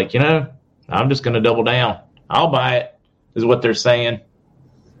that are like, I'm just going to double down. I'll buy it, is what they're saying.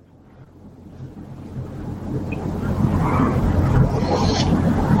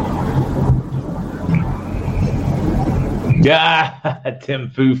 Yeah, Tim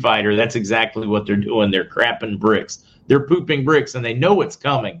Foo Fighter. That's exactly what they're doing. They're crapping bricks. They're pooping bricks, and they know it's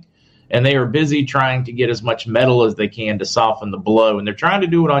coming. And they are busy trying to get as much metal as they can to soften the blow. And they're trying to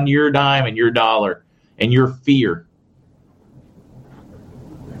do it on your dime and your dollar and your fear.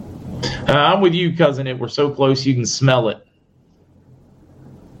 I'm with you, Cousin. We're so close you can smell it.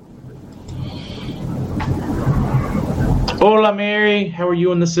 Hola, Mary. How are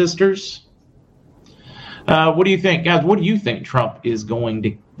you and the sisters? What do you think, guys? What do you think Trump is going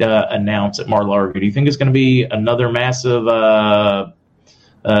to announce at Mar-a-Lago? Do you think it's going to be another massive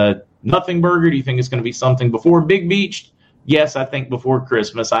nothing burger? Do you think it's going to be something before Big Beach? Yes, I think before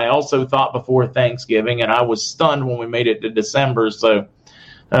Christmas. I also thought before Thanksgiving, and I was stunned when we made it to December. So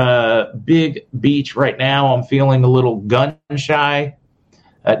Big Beach right now, I'm feeling a little gun shy.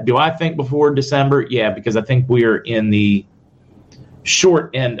 Do I think before December? Yeah, because I think we are in the short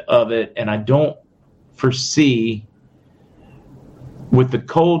end of it, and I don't foresee, with the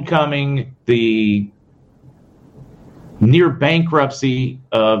cold coming, the near bankruptcy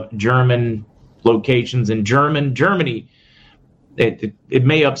of German locations in Germany. It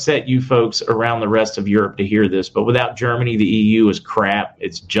may upset you folks around the rest of Europe to hear this, but without Germany, the EU is crap.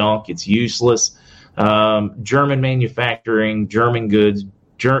 It's junk. It's useless. German manufacturing, German goods.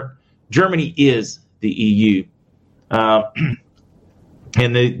 Germany is the EU.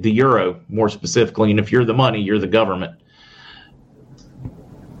 And the euro, more specifically. And if you're the money, you're the government.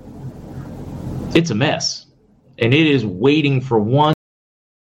 It's a mess. And it is waiting for one.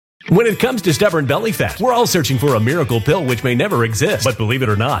 When it comes to stubborn belly fat, we're all searching for a miracle pill which may never exist. But believe it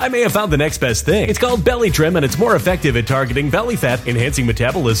or not, I may have found the next best thing. It's called Belly Trim, and it's more effective at targeting belly fat, enhancing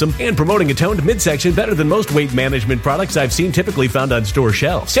metabolism, and promoting a toned midsection better than most weight management products I've seen typically found on store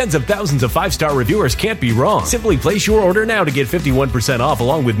shelves. Tens of thousands of 5-star reviewers can't be wrong. Simply place your order now to get 51% off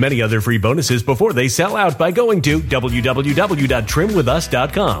along with many other free bonuses before they sell out by going to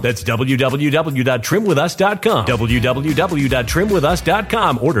www.trimwithus.com. That's www.trimwithus.com.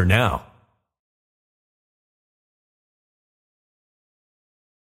 www.trimwithus.com. Order now.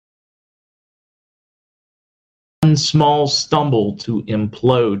 One small stumble to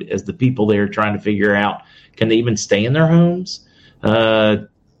implode as the people there are trying to figure out, can they even stay in their homes? Can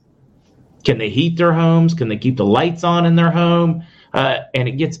they heat their homes? Can they keep the lights on in their home? And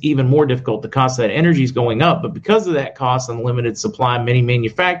it gets even more difficult. The cost of that energy is going up. But because of that cost and limited supply, many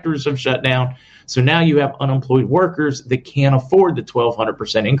manufacturers have shut down. So now you have unemployed workers that can't afford the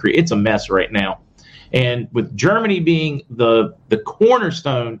 1,200% increase. It's a mess right now. And with Germany being the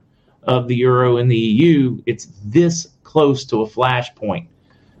cornerstone of the euro and the EU, it's this close to a flashpoint.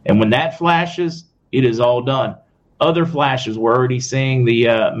 And when that flashes, it is all done. Other flashes, we're already seeing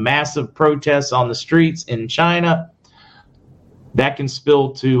the massive protests on the streets in China. That can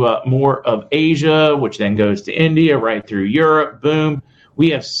spill to more of Asia, which then goes to India, right through Europe. Boom. We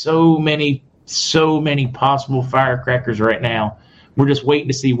have so many possible firecrackers right now. We're just waiting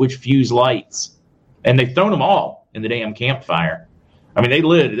to see which fuse lights. And they've thrown them all in the damn campfire. I mean,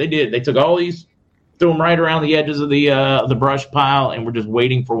 they did. They took all these, threw them right around the edges of the brush pile, and we're just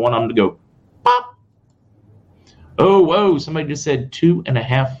waiting for one of them to go pop. Oh, whoa, somebody just said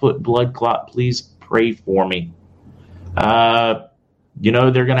 2.5 foot blood clot. Please pray for me. They're going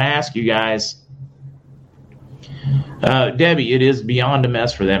to ask you guys. Debbie, it is beyond a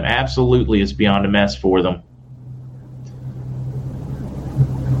mess for them. Absolutely, it's beyond a mess for them.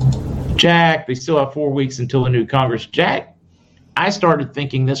 Jack, they still have 4 weeks until the new Congress. Jack, I started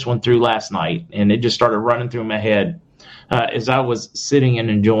thinking this one through last night, and it just started running through my head as I was sitting and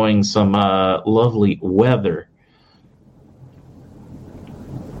enjoying some lovely weather.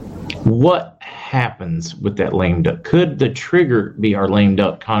 What happens with that lame duck? Could the trigger be our lame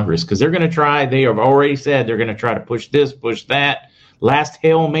duck Congress? Because they're going to try, they have already said they're going to try to push this, push that. Last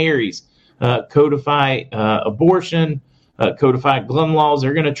Hail Marys, codify abortion, codify gun laws.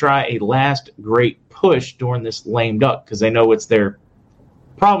 They're going to try a last great push during this lame duck because they know it's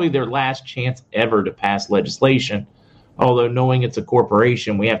probably their last chance ever to pass legislation. Although knowing it's a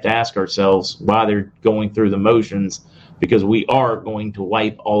corporation, we have to ask ourselves why they're going through the motions, because we are going to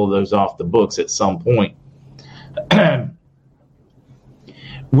wipe all of those off the books at some point.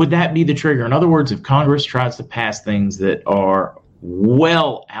 Would that be the trigger? In other words, if Congress tries to pass things that are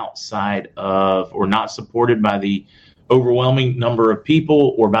well outside of or not supported by the overwhelming number of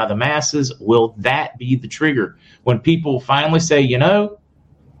people or by the masses, will that be the trigger? When people finally say, I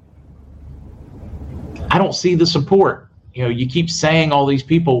don't see the support. You keep saying all these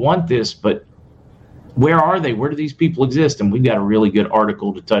people want this, but where are they? Where do these people exist? And we've got a really good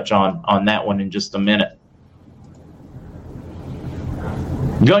article to touch on that one in just a minute.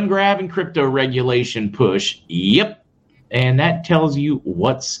 Gun grab and crypto regulation push. Yep. And that tells you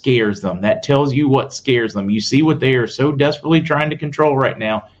what scares them. You see what they are so desperately trying to control right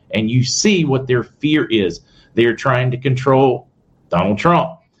now, and you see what their fear is. They are trying to control Donald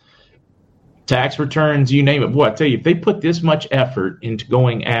Trump. Tax returns, you name it. Boy, I tell you, if they put this much effort into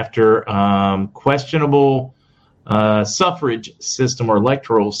going after questionable suffrage system or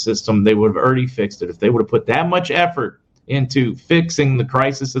electoral system, they would have already fixed it. If they would have put that much effort into fixing the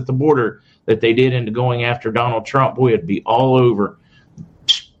crisis at the border that they did into going after Donald Trump, boy, it'd be all over.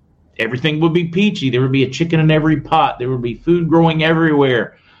 Everything would be peachy. There would be a chicken in every pot. There would be food growing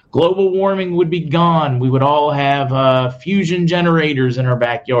everywhere. Global warming would be gone. We would all have fusion generators in our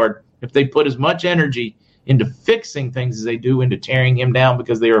backyard. If they put as much energy into fixing things as they do into tearing him down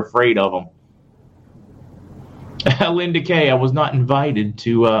because they are afraid of him. Linda Kay, I was not invited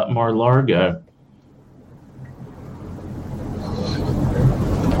to Mar-Largo.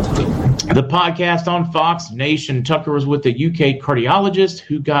 The podcast on Fox Nation, Tucker was with a UK cardiologist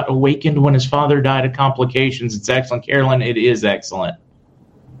who got awakened when his father died of complications. It's excellent, Carolyn. It is excellent.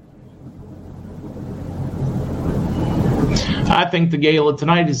 I think the gala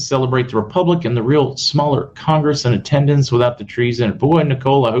tonight is to celebrate the Republic and the real smaller Congress in attendance without the treason. Boy,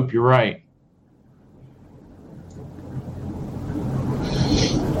 Nicole, I hope you're right.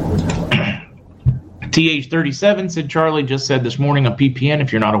 TH37 said, Charlie just said this morning on PPN,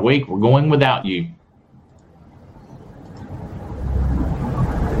 if you're not awake, we're going without you.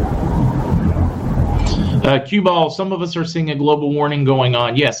 Q-Ball, some of us are seeing a global warning going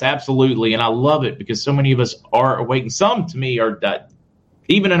on. Yes, absolutely. And I love it because so many of us are awake. And some, to me, are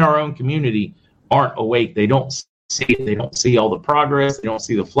even in our own community, aren't awake. They don't see it. They don't see all the progress. They don't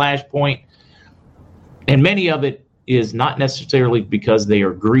see the flashpoint. And many of it is not necessarily because they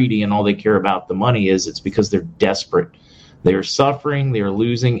are greedy and all they care about the money is. It's because they're desperate. They are suffering. They are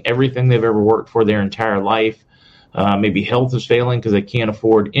losing everything they've ever worked for their entire life. Maybe health is failing because they can't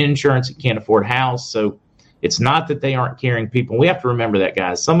afford insurance. They can't afford house. So it's not that they aren't caring people. We have to remember that,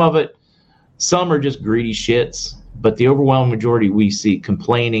 guys. Some are just greedy shits, but the overwhelming majority we see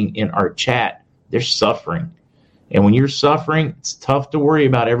complaining in our chat, they're suffering. And when you're suffering, it's tough to worry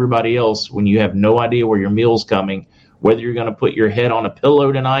about everybody else when you have no idea where your meal's coming, whether you're going to put your head on a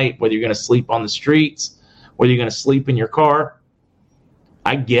pillow tonight, whether you're going to sleep on the streets, whether you're going to sleep in your car.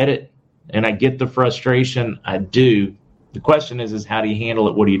 I get it, and I get the frustration. I do. The question is how do you handle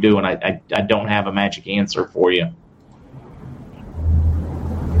it? What do you do? And I don't have a magic answer for you.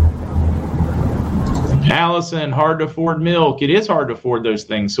 Allison, hard to afford milk. It is hard to afford those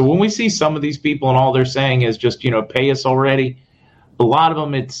things. So when we see some of these people and all they're saying is just, pay us already, a lot of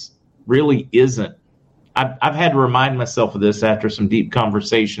them it's really isn't. I've had to remind myself of this after some deep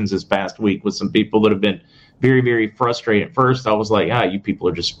conversations this past week with some people that have been very, very frustrated. At first, I was like, you people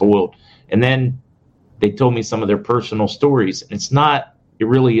are just spoiled. And then they told me some of their personal stories. And it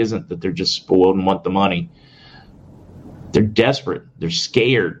really isn't that they're just spoiled and want the money. They're desperate. They're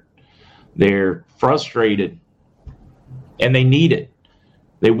scared. They're frustrated. And they need it.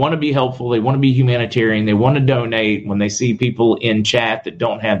 They want to be helpful. They want to be humanitarian. They want to donate when they see people in chat that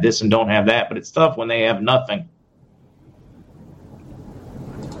don't have this and don't have that. But it's tough when they have nothing.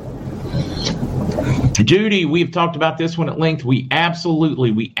 Judy, we've talked about this one at length. We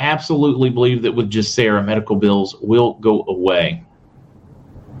absolutely believe that with just Sarah, medical bills will go away.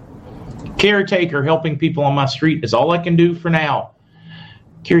 Caretaker, helping people on my street is all I can do for now.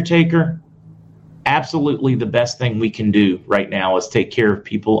 Caretaker, absolutely the best thing we can do right now is take care of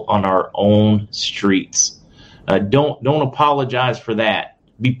people on our own streets. Don't apologize for that.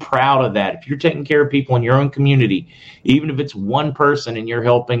 Be proud of that. If you're taking care of people in your own community, even if it's one person and you're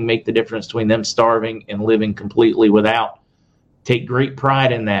helping make the difference between them starving and living completely without, take great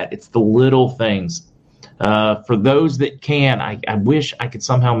pride in that. It's the little things. For those that can, I wish I could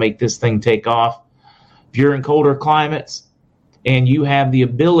somehow make this thing take off. If you're in colder climates and you have the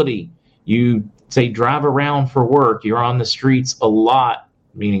ability, you say drive around for work, you're on the streets a lot,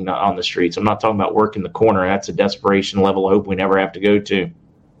 meaning not on the streets. I'm not talking about work in the corner. That's a desperation level I hope we never have to go to.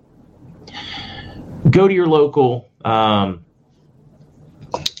 Go to your local.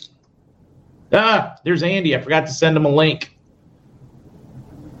 There's Andy. I forgot to send him a link.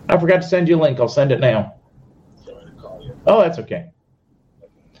 I forgot to send you a link. I'll send it now. Oh, that's okay.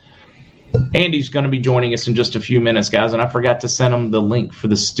 Andy's going to be joining us in just a few minutes, guys, and I forgot to send him the link for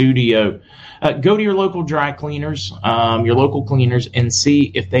the studio. Go to your local dry cleaners, your local cleaners, and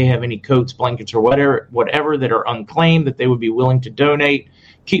see if they have any coats, blankets, or whatever that are unclaimed that they would be willing to donate.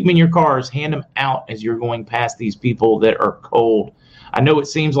 Keep them in your cars. Hand them out as you're going past these people that are cold. I know it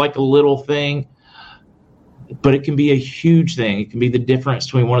seems like a little thing, but it can be a huge thing. It can be the difference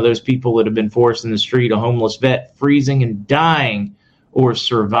between one of those people that have been forced in the street, a homeless vet, freezing and dying, or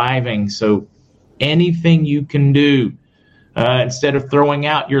surviving. So anything you can do, instead of throwing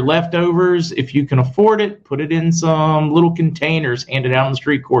out your leftovers, if you can afford it, put it in some little containers, hand it out on the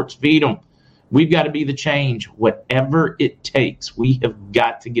street courts, feed them. We've got to be the change, whatever it takes. We have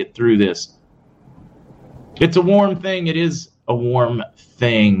got to get through this. It's a warm thing. It is a warm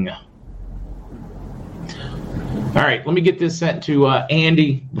thing. All right, let me get this sent to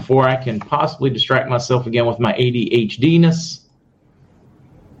Andy before I can possibly distract myself again with my ADHD-ness.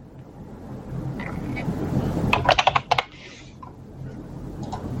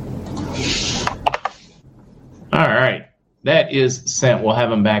 All right, that is sent. We'll have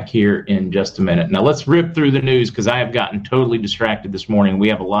him back here in just a minute. Now, let's rip through the news because I have gotten totally distracted this morning. We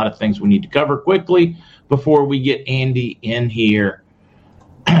have a lot of things we need to cover quickly before we get Andy in here.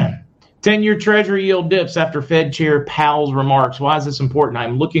 10-year Treasury yield dips after Fed Chair Powell's remarks. Why is this important?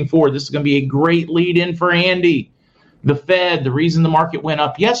 I'm looking forward. This is going to be a great lead-in for Andy. The Fed, the reason the market went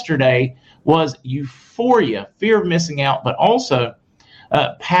up yesterday was euphoria, fear of missing out, but also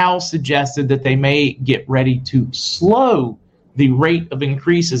Powell suggested that they may get ready to slow the rate of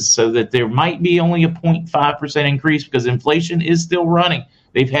increases so that there might be only a 0.5% increase because inflation is still running.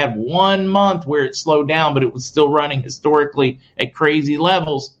 They've had 1 month where it slowed down, but it was still running historically at crazy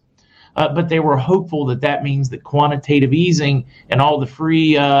levels. But they were hopeful that that means that quantitative easing and all the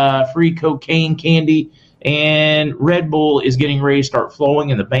free cocaine candy and Red Bull is getting ready to start flowing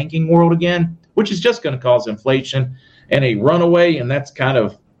in the banking world again, which is just going to cause inflation and a runaway. And that's kind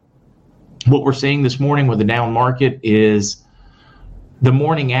of what we're seeing this morning with the down market is the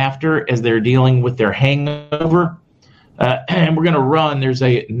morning after as they're dealing with their hangover. And we're going to run. There's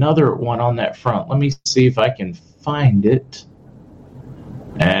another one on that front. Let me see if I can find it.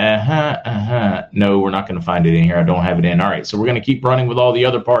 No, we're not going to find it in here. I don't have it in. All right, so we're going to keep running with all the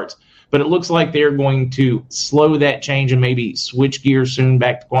other parts. But it looks like they're going to slow that change and maybe switch gears soon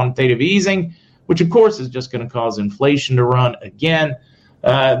back to quantitative easing, which, of course, is just going to cause inflation to run again.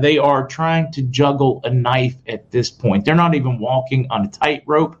 They are trying to juggle a knife at this point. They're not even walking on a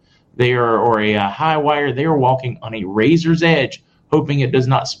tightrope or a high wire. They are walking on a razor's edge, hoping it does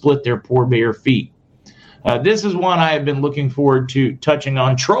not split their poor bare feet. This is one I have been looking forward to touching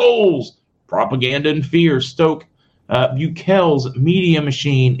on. Trolls, propaganda and fear stoke Bukel's media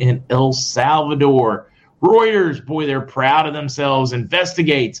machine in El Salvador. Reuters, boy, they're proud of themselves,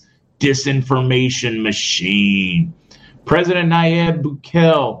 investigates disinformation machine. President Nayib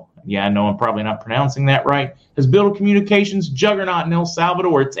Bukele, yeah, I know I'm probably not pronouncing that right, has built a communications juggernaut in El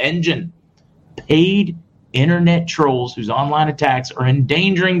Salvador. Its engine, paid internet trolls whose online attacks are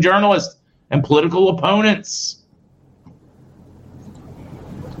endangering journalists and political opponents.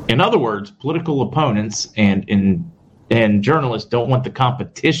 In other words, political opponents and journalists don't want the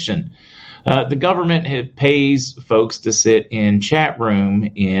competition. The government pays folks to sit in chat room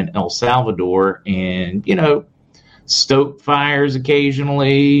in El Salvador and, stoke fires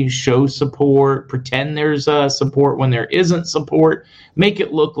occasionally, show support, pretend there's support when there isn't support, make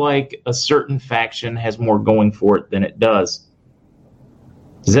it look like a certain faction has more going for it than it does.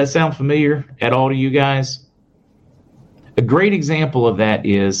 Does that sound familiar at all to you guys? A great example of that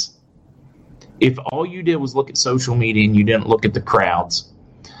is if all you did was look at social media and you didn't look at the crowds,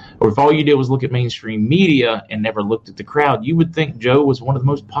 or if all you did was look at mainstream media and never looked at the crowd, you would think Joe was one of the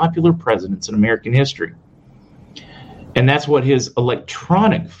most popular presidents in American history. And that's what his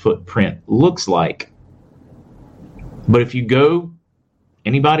electronic footprint looks like. But if you go,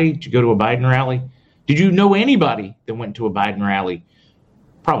 anybody, did you go to a Biden rally? Did you know anybody that went to a Biden rally?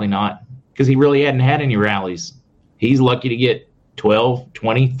 Probably not, because he really hadn't had any rallies. He's lucky to get 12,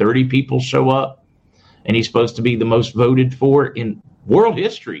 20, 30 people show up, and he's supposed to be the most voted for in world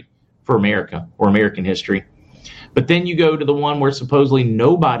history for America or American history. But then you go to the one where supposedly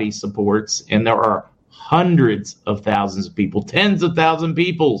nobody supports, and there are hundreds of thousands of people, tens of thousands of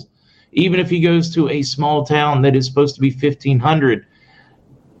people, even if he goes to a small town that is supposed to be 1,500.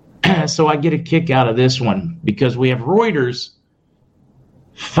 So I get a kick out of this one because we have Reuters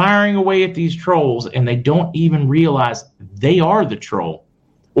firing away at these trolls, and they don't even realize they are the troll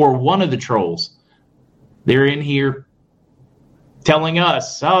or one of the trolls. They're in here telling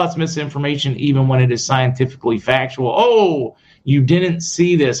us, it's misinformation, even when it is scientifically factual. Oh, you didn't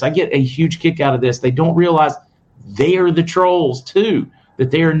see this. I get a huge kick out of this. They don't realize they are the trolls too,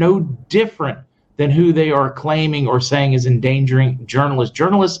 that they are no different than who they are claiming or saying is endangering journalists.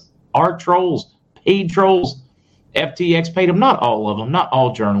 Journalists are trolls, paid trolls. FTX paid them, not all of them, not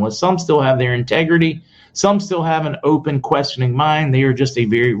all journalists. Some still have their integrity. Some still have an open, questioning mind. They are just a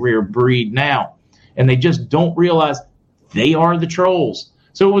very rare breed now. And they just don't realize they are the trolls.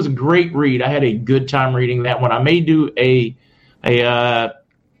 So it was a great read. I had a good time reading that one. I may do a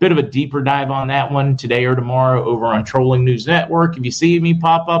bit of a deeper dive on that one today or tomorrow over on Trolling News Network. If you see me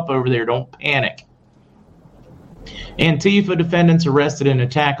pop up over there, don't panic. Antifa defendants arrested in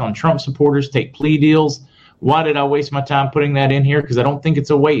attack on Trump supporters take plea deals. Why did I waste my time putting that in here? Because I don't think it's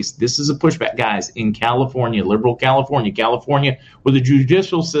a waste. This is a pushback, guys, in California, liberal California, with a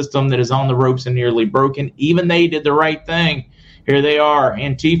judicial system that is on the ropes and nearly broken. Even they did the right thing. Here they are,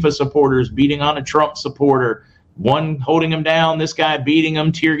 Antifa supporters beating on a Trump supporter, one holding him down, this guy beating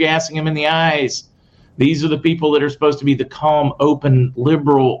him, tear gassing him in the eyes. These are the people that are supposed to be the calm, open,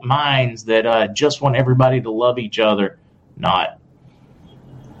 liberal minds that just want everybody to love each other. Not.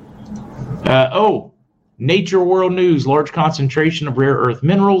 Nature World News, large concentration of rare earth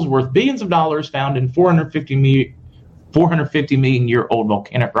minerals worth billions of dollars found in 450 million-year-old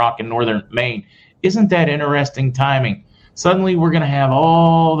volcanic rock in northern Maine. Isn't that interesting timing? Suddenly we're going to have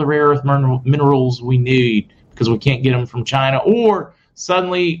all the rare earth minerals we need because we can't get them from China, or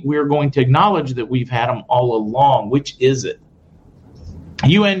suddenly we're going to acknowledge that we've had them all along. Which is it?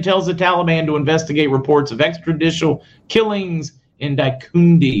 UN tells the Taliban to investigate reports of extrajudicial killings in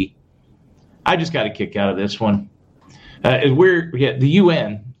Daikundi. I just got a kick out of this one. The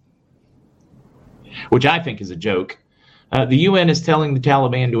UN, which I think is a joke, the UN is telling the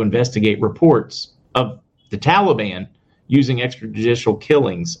Taliban to investigate reports of the Taliban using extrajudicial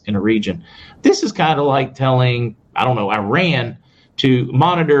killings in a region. This is kind of like telling, Iran to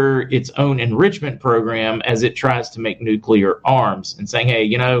monitor its own enrichment program as it tries to make nuclear arms and saying, hey,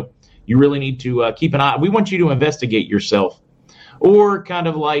 you really need to keep an eye. We want you to investigate yourself. Or kind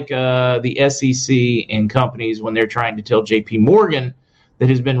of like the SEC and companies when they're trying to tell J.P. Morgan that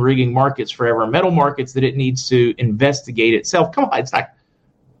has been rigging markets forever, metal markets, that it needs to investigate itself. Come on, it's like,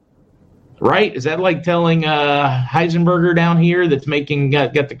 right? Is that like telling Heisenberger down here that's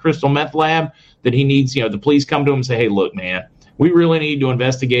got the crystal meth lab that he needs, the police come to him and say, hey, look, man, we really need to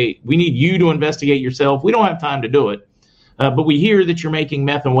investigate. We need you to investigate yourself. We don't have time to do it. But we hear that you're making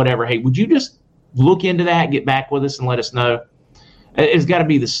meth and whatever. Hey, would you just look into that, get back with us and let us know? It's got to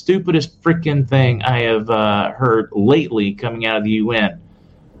be the stupidest freaking thing I have heard lately coming out of the UN.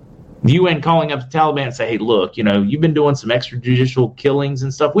 The UN calling up the Taliban and say, hey, look, you've been doing some extrajudicial killings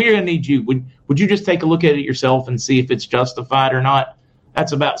and stuff. We're going to need you. Would you just take a look at it yourself and see if it's justified or not?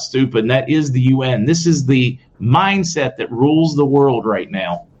 That's about stupid, and that is the UN. This is the mindset that rules the world right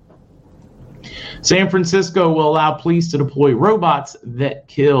now. San Francisco will allow police to deploy robots that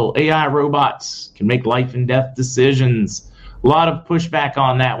kill. AI robots can make life and death decisions. A lot of pushback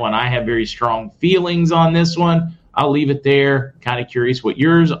on that one. I have very strong feelings on this one. I'll leave it there. Kind of curious what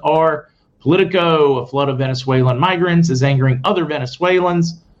yours are. Politico, a flood of Venezuelan migrants is angering other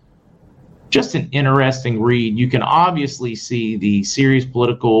Venezuelans. Just an interesting read. You can obviously see the serious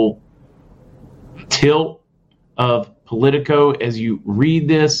political tilt of Politico as you read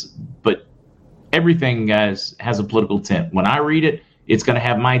this, but everything, guys, has a political tint. When I read it, it's going to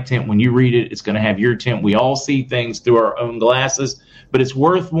have my tint. When you read it, it's going to have your tint. We all see things through our own glasses, but it's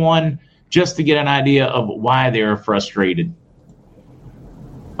worth one just to get an idea of why they're frustrated.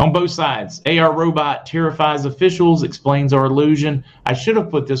 On both sides, AR robot terrifies officials, explains our illusion. I should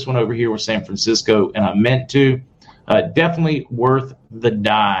have put this one over here with San Francisco, and I meant to. Definitely worth the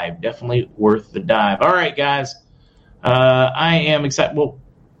dive. Definitely worth the dive. All right, guys. I am excited. Well,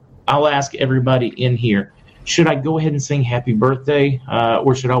 I'll ask everybody in here, should I go ahead and sing happy birthday,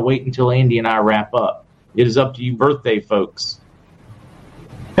 or should I wait until Andy and I wrap up? It is up to you birthday folks.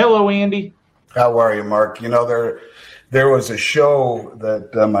 Hello, Andy. How are you, Mark? You know, there was a show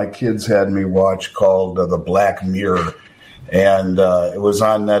that my kids had me watch called The Black Mirror, and it was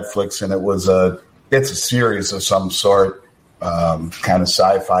on Netflix, and it's a series of some sort, kind of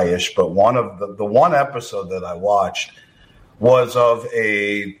sci-fi-ish, but one of the one episode that I watched was of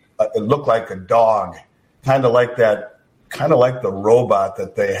it looked like a dog, kind of like the robot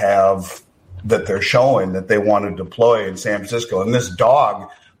that they have, that they're showing, that they want to deploy in San Francisco. And this dog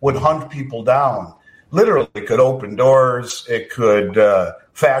would hunt people down. Literally, it could open doors, it could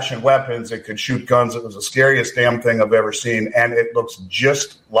fashion weapons, it could shoot guns. It was the scariest damn thing I've ever seen, and it looks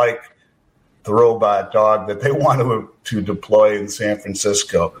just like the robot dog that they want to deploy in San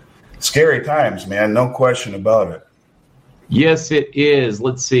Francisco. Scary times, man, no question about it. Yes, it is.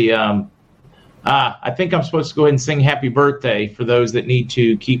 Let's see. I think I'm supposed to go ahead and sing happy birthday for those that need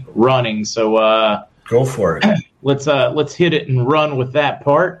to keep running. So go for it. Let's hit it and run with that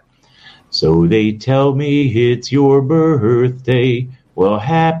part. So they tell me it's your birthday. Well,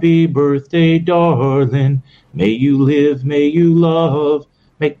 happy birthday, darling. May you live, may you love.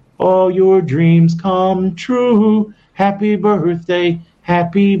 Make all your dreams come true. Happy birthday,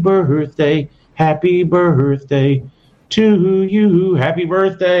 happy birthday, happy birthday to you. Happy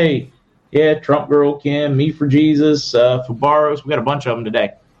birthday. Yeah, Trump Girl Kim, Me for Jesus, Fabaros. We got a bunch of them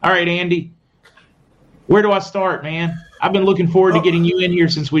today. All right, Andy. Where do I start, man? I've been looking forward to getting you in here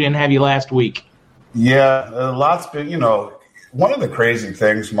since we didn't have you last week. Yeah, lots been, one of the crazy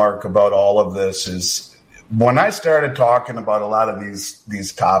things, Mark, about all of this is when I started talking about a lot of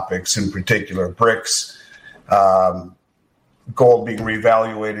these topics, in particular BRICS, gold being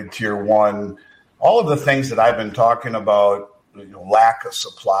reevaluated tier 1, all of the things that I've been talking about, lack of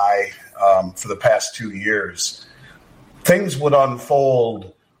supply for the past 2 years, things would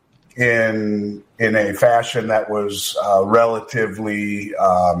unfold in a fashion that was relatively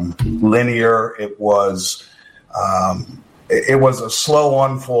linear. It was a slow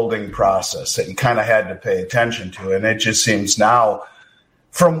unfolding process that you kind of had to pay attention to, and it just seems now,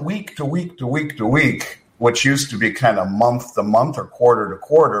 from week to week to week to week, which used to be kind of month to month or quarter to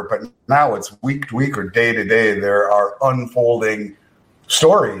quarter, but now it's week to week or day to day. There are unfolding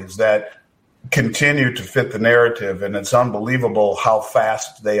stories that continue to fit the narrative, and it's unbelievable how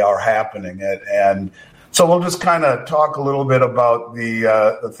fast they are happening. And so we'll just kind of talk a little bit about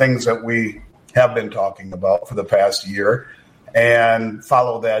the things that we have been talking about for the past year and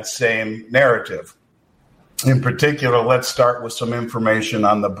follow that same narrative. In particular, let's start with some information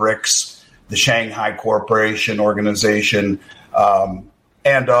on the BRICS, the Shanghai Cooperation Organization,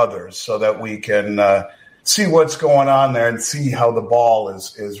 and others, so that we can see what's going on there and see how the ball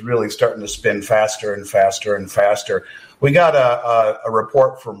is really starting to spin faster and faster and faster. We got a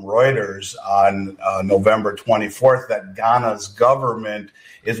report from Reuters on November 24th that Ghana's government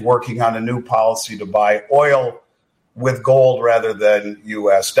is working on a new policy to buy oil with gold rather than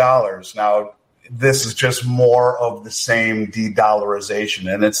U.S. dollars. Now, this is just more of the same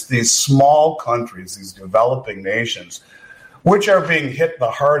de-dollarization, and it's these small countries, these developing nations, which are being hit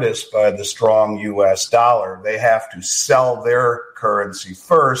the hardest by the strong U.S. dollar. They have to sell their currency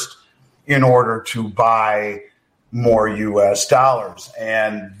first in order to buy more U.S. dollars.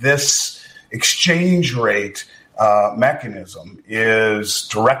 And this exchange rate mechanism is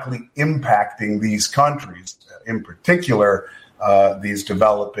directly impacting these countries, in particular these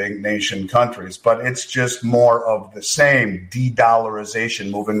developing nation countries. But it's just more of the same, de-dollarization,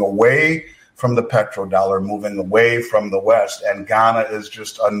 moving away from the petrodollar, moving away from the West. And Ghana is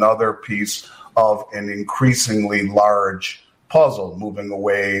just another piece of an increasingly large puzzle, moving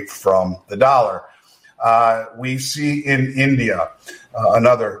away from the dollar. We see in India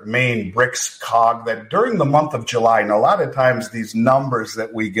another main BRICS cog that during the month of July, and a lot of times these numbers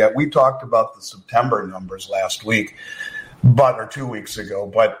that we get, we talked about the September numbers last week, or 2 weeks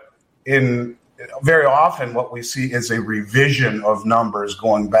ago, but very often what we see is a revision of numbers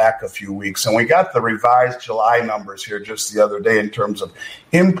going back a few weeks. And we got the revised July numbers here just the other day in terms of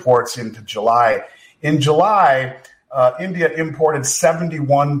imports into July. In July, India imported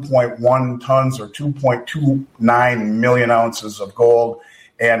 71.1 tons or 2.29 million ounces of gold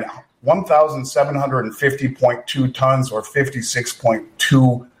and 1,750.2 tons or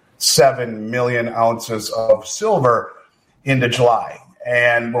 56.27 million ounces of silver into July.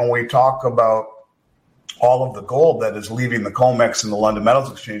 And when we talk about all of the gold that is leaving the COMEX and the London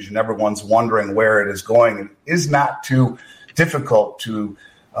Metals Exchange, and everyone's wondering where it is going, it is not too difficult to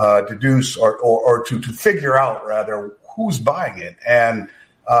deduce or to figure out, rather, who's buying it. And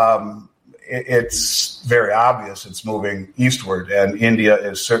it's very obvious it's moving eastward, and India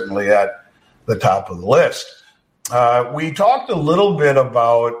is certainly at the top of the list. We talked a little bit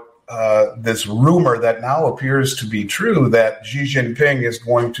about this rumor that now appears to be true that Xi Jinping is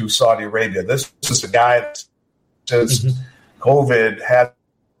going to Saudi Arabia. This is a guy that since COVID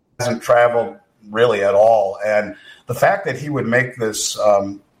hasn't traveled really at all. And the fact that he would make this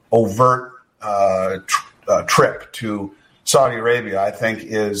overt trip to Saudi Arabia, I think,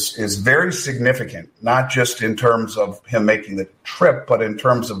 is very significant, not just in terms of him making the trip, but in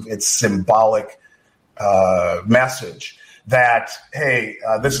terms of its symbolic message that, hey,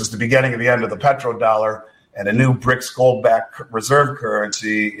 this is the beginning of the end of the petrodollar, and a new BRICS gold-backed reserve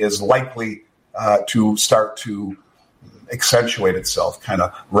currency is likely to start to accentuate itself, kind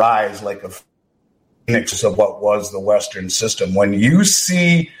of rise like a phoenix of what was the Western system. When you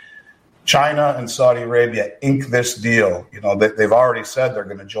see China and Saudi Arabia ink this deal, they've already said they're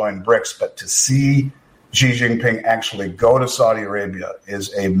going to join BRICS, but to see Xi Jinping actually go to Saudi Arabia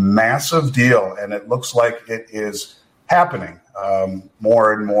is a massive deal, and it looks like it is happening.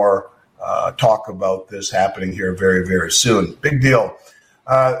 More and more talk about this happening here very, very soon. Big deal.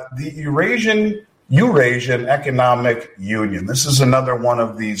 The Eurasian Economic Union. This is another one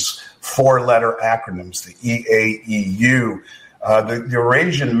of these four-letter acronyms, the EAEU. The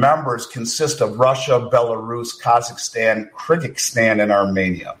Eurasian members consist of Russia, Belarus, Kazakhstan, Kyrgyzstan, and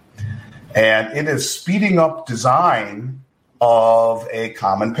Armenia. And it is speeding up design of a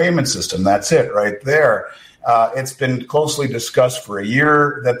common payment system. That's it right there. It's been closely discussed for a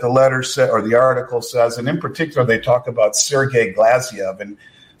year, that the letter or the article says, and in particular, they talk about Sergei Glaziev. And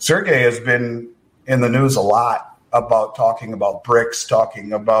Sergei has been in the news a lot about talking about BRICS,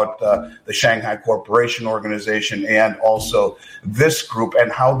 talking about the Shanghai Cooperation Organization, and also this group,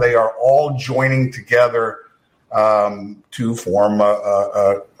 and how they are all joining together to form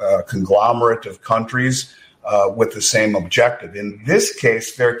a conglomerate of countries with the same objective. In this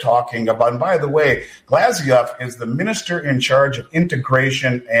case, they're talking about, and by the way, Glaziev is the minister in charge of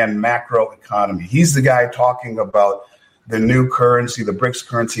integration and macroeconomy. He's the guy talking about the new currency, the BRICS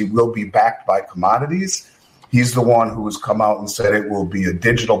currency, will be backed by commodities. He's the one who has come out and said it will be a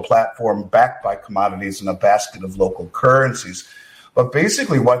digital platform backed by commodities and a basket of local currencies. But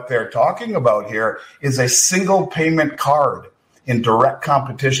basically what they're talking about here is a single payment card in direct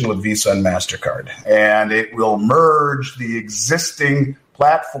competition with Visa and MasterCard. And it will merge the existing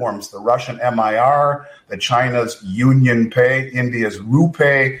platforms, the Russian MIR, the China's Union Pay, India's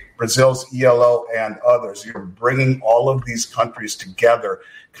RuPay, Brazil's ELO, and others. You're bringing all of these countries together,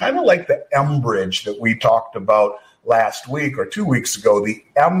 kind of like the M-Bridge that we talked about last week or 2 weeks ago. The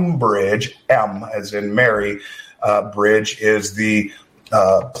M-Bridge, M as in Mary, bridge is the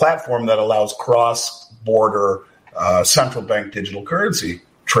platform that allows cross-border central bank digital currency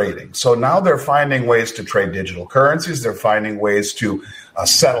trading. So now they're finding ways to trade digital currencies. They're finding ways to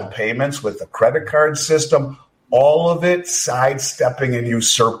settle payments with the credit card system, all of it sidestepping and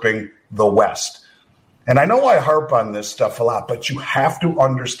usurping the West. And I know I harp on this stuff a lot, but you have to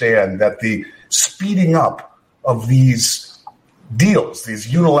understand that the speeding up of these deals,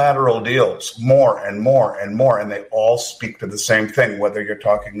 these unilateral deals, more and more and more, and they all speak to the same thing. Whether you're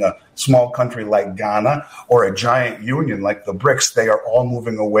talking a small country like Ghana or a giant union like the BRICS, they are all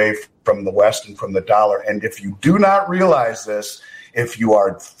moving away from the West and from the dollar. And if you do not realize this, if you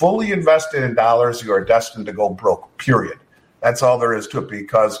are fully invested in dollars, you are destined to go broke, period. That's all there is to it,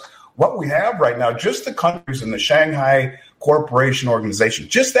 because what we have right now, just the countries in the Shanghai Cooperation Organization,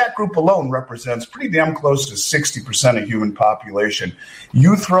 just that group alone represents pretty damn close to 60% of human population.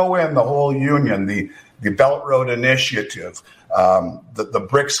 You throw in the whole union, the Belt Road Initiative, the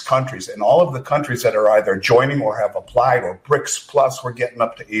BRICS countries, and all of the countries that are either joining or have applied, or BRICS Plus, we're getting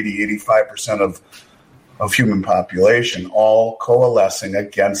up to 85% of human population, all coalescing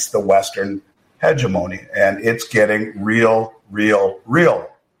against the Western hegemony. And it's getting real.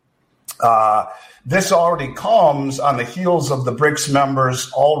 This already comes on the heels of the BRICS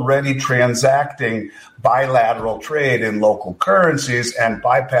members already transacting bilateral trade in local currencies and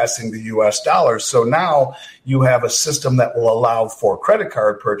bypassing the U.S. dollar. So now you have a system that will allow for credit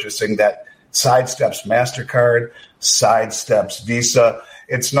card purchasing that sidesteps MasterCard, sidesteps Visa.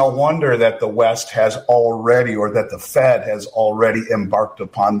 It's no wonder that the West has already, or that the Fed has already embarked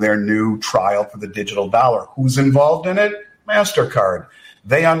upon their new trial for the digital dollar. Who's involved in it? MasterCard.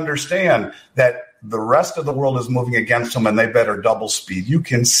 They understand that the rest of the world is moving against them and they better double speed. You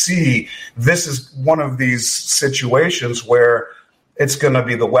can see this is one of these situations where it's going to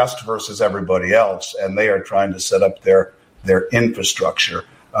be the West versus everybody else, and they are trying to set up their infrastructure.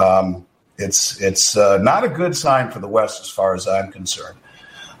 It's not a good sign for the West as far as I'm concerned.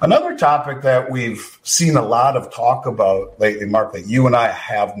 Another topic that we've seen a lot of talk about lately, Mark, that you and I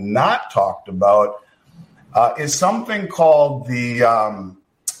have not talked about is something called the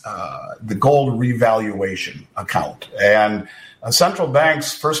gold revaluation account. And central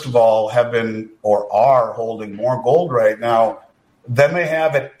banks, first of all, have been or are holding more gold right now than they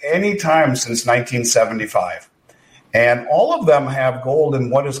have at any time since 1975. And all of them have gold in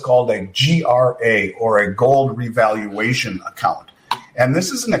what is called a GRA, or a gold revaluation account. And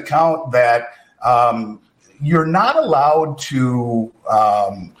this is an account that you're not allowed to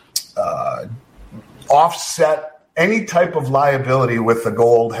offset any type of liability with the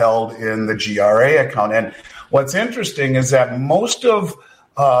gold held in the GRA account. And what's interesting is that most of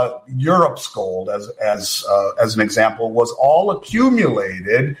Europe's gold, as an example, was all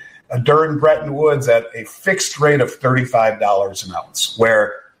accumulated during Bretton Woods at a fixed rate of $35 an ounce,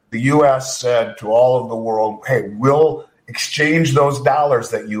 where the U.S. said to all of the world, hey, we'll exchange those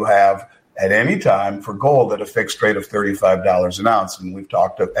dollars that you have at any time for gold at a fixed rate of $35 an ounce. And we've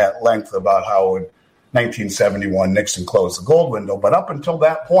talked at length about how in 1971 Nixon closed the gold window. But up until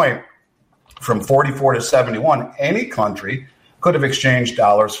that point, from 44 to 71, any country could have exchanged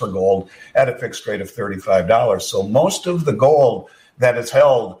dollars for gold at a fixed rate of $35. So most of the gold that is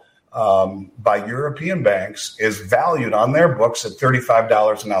held by European banks is valued on their books at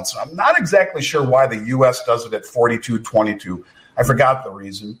 $35 an ounce. I'm not exactly sure why the U.S. does it at $42.22. I forgot the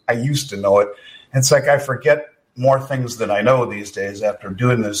reason. I used to know it. It's like I forget more things than I know these days after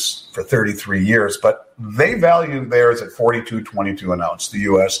doing this for 33 years. But they value theirs at $42.22 an ounce. The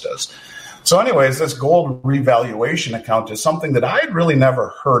U.S. does. So anyways, this gold revaluation account is something that I had really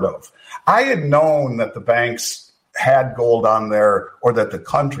never heard of. I had known that the banks had gold on their, or that the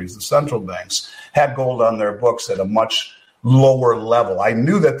countries, the central banks, had gold on their books at a much lower level. I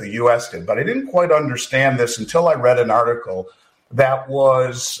knew that the U.S. did, but I didn't quite understand this until I read an article that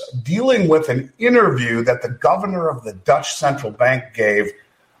was dealing with an interview that the governor of the Dutch central bank gave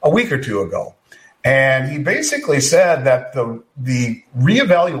a week or two ago. And he basically said that the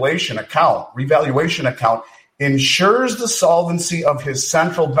revaluation account ensures the solvency of his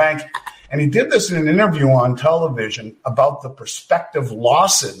central bank. And he did this in an interview on television about the prospective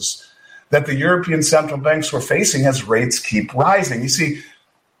losses that the European central banks were facing as rates keep rising. You see,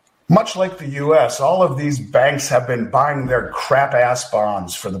 much like the U.S., all of these banks have been buying their crap-ass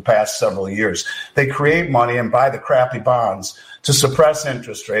bonds for the past several years. They create money and buy the crappy bonds to suppress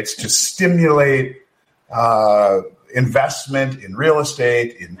interest rates, to stimulate investment in real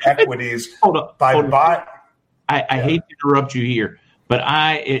estate, in equities. Hold up. I hate to interrupt you here, but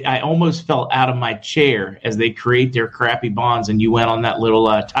I almost fell out of my chair as they create their crappy bonds, and you went on that little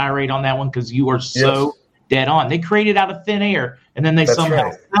tirade on that one because you are so dead on. They create it out of thin air, and then they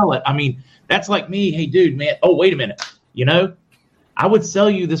somehow sell it. I mean, that's like me. Hey, dude, man. Oh, wait a minute. You know, I would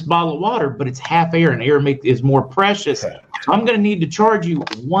sell you this bottle of water, but it's half air, and air is more precious. Okay. So I'm going to need to charge you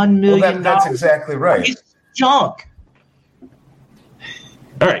 $1 million. That's exactly right. It's junk.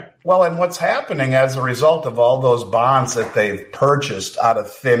 All right. Well, and what's happening as a result of all those bonds that they've purchased out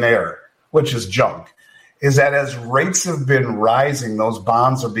of thin air, which is junk, is that as rates have been rising, those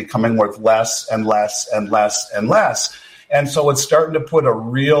bonds are becoming worth less and less and less and less. And so it's starting to put a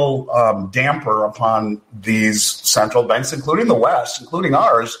real damper upon these central banks, including the West, including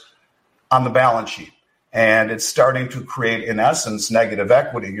ours, on the balance sheet. And it's starting to create, in essence, negative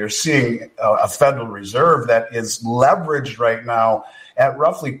equity. You're seeing a Federal Reserve that is leveraged right now at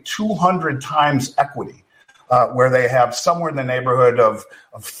roughly 200 times equity, where they have somewhere in the neighborhood of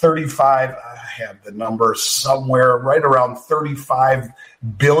 35, I have the number somewhere right around 35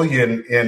 billion in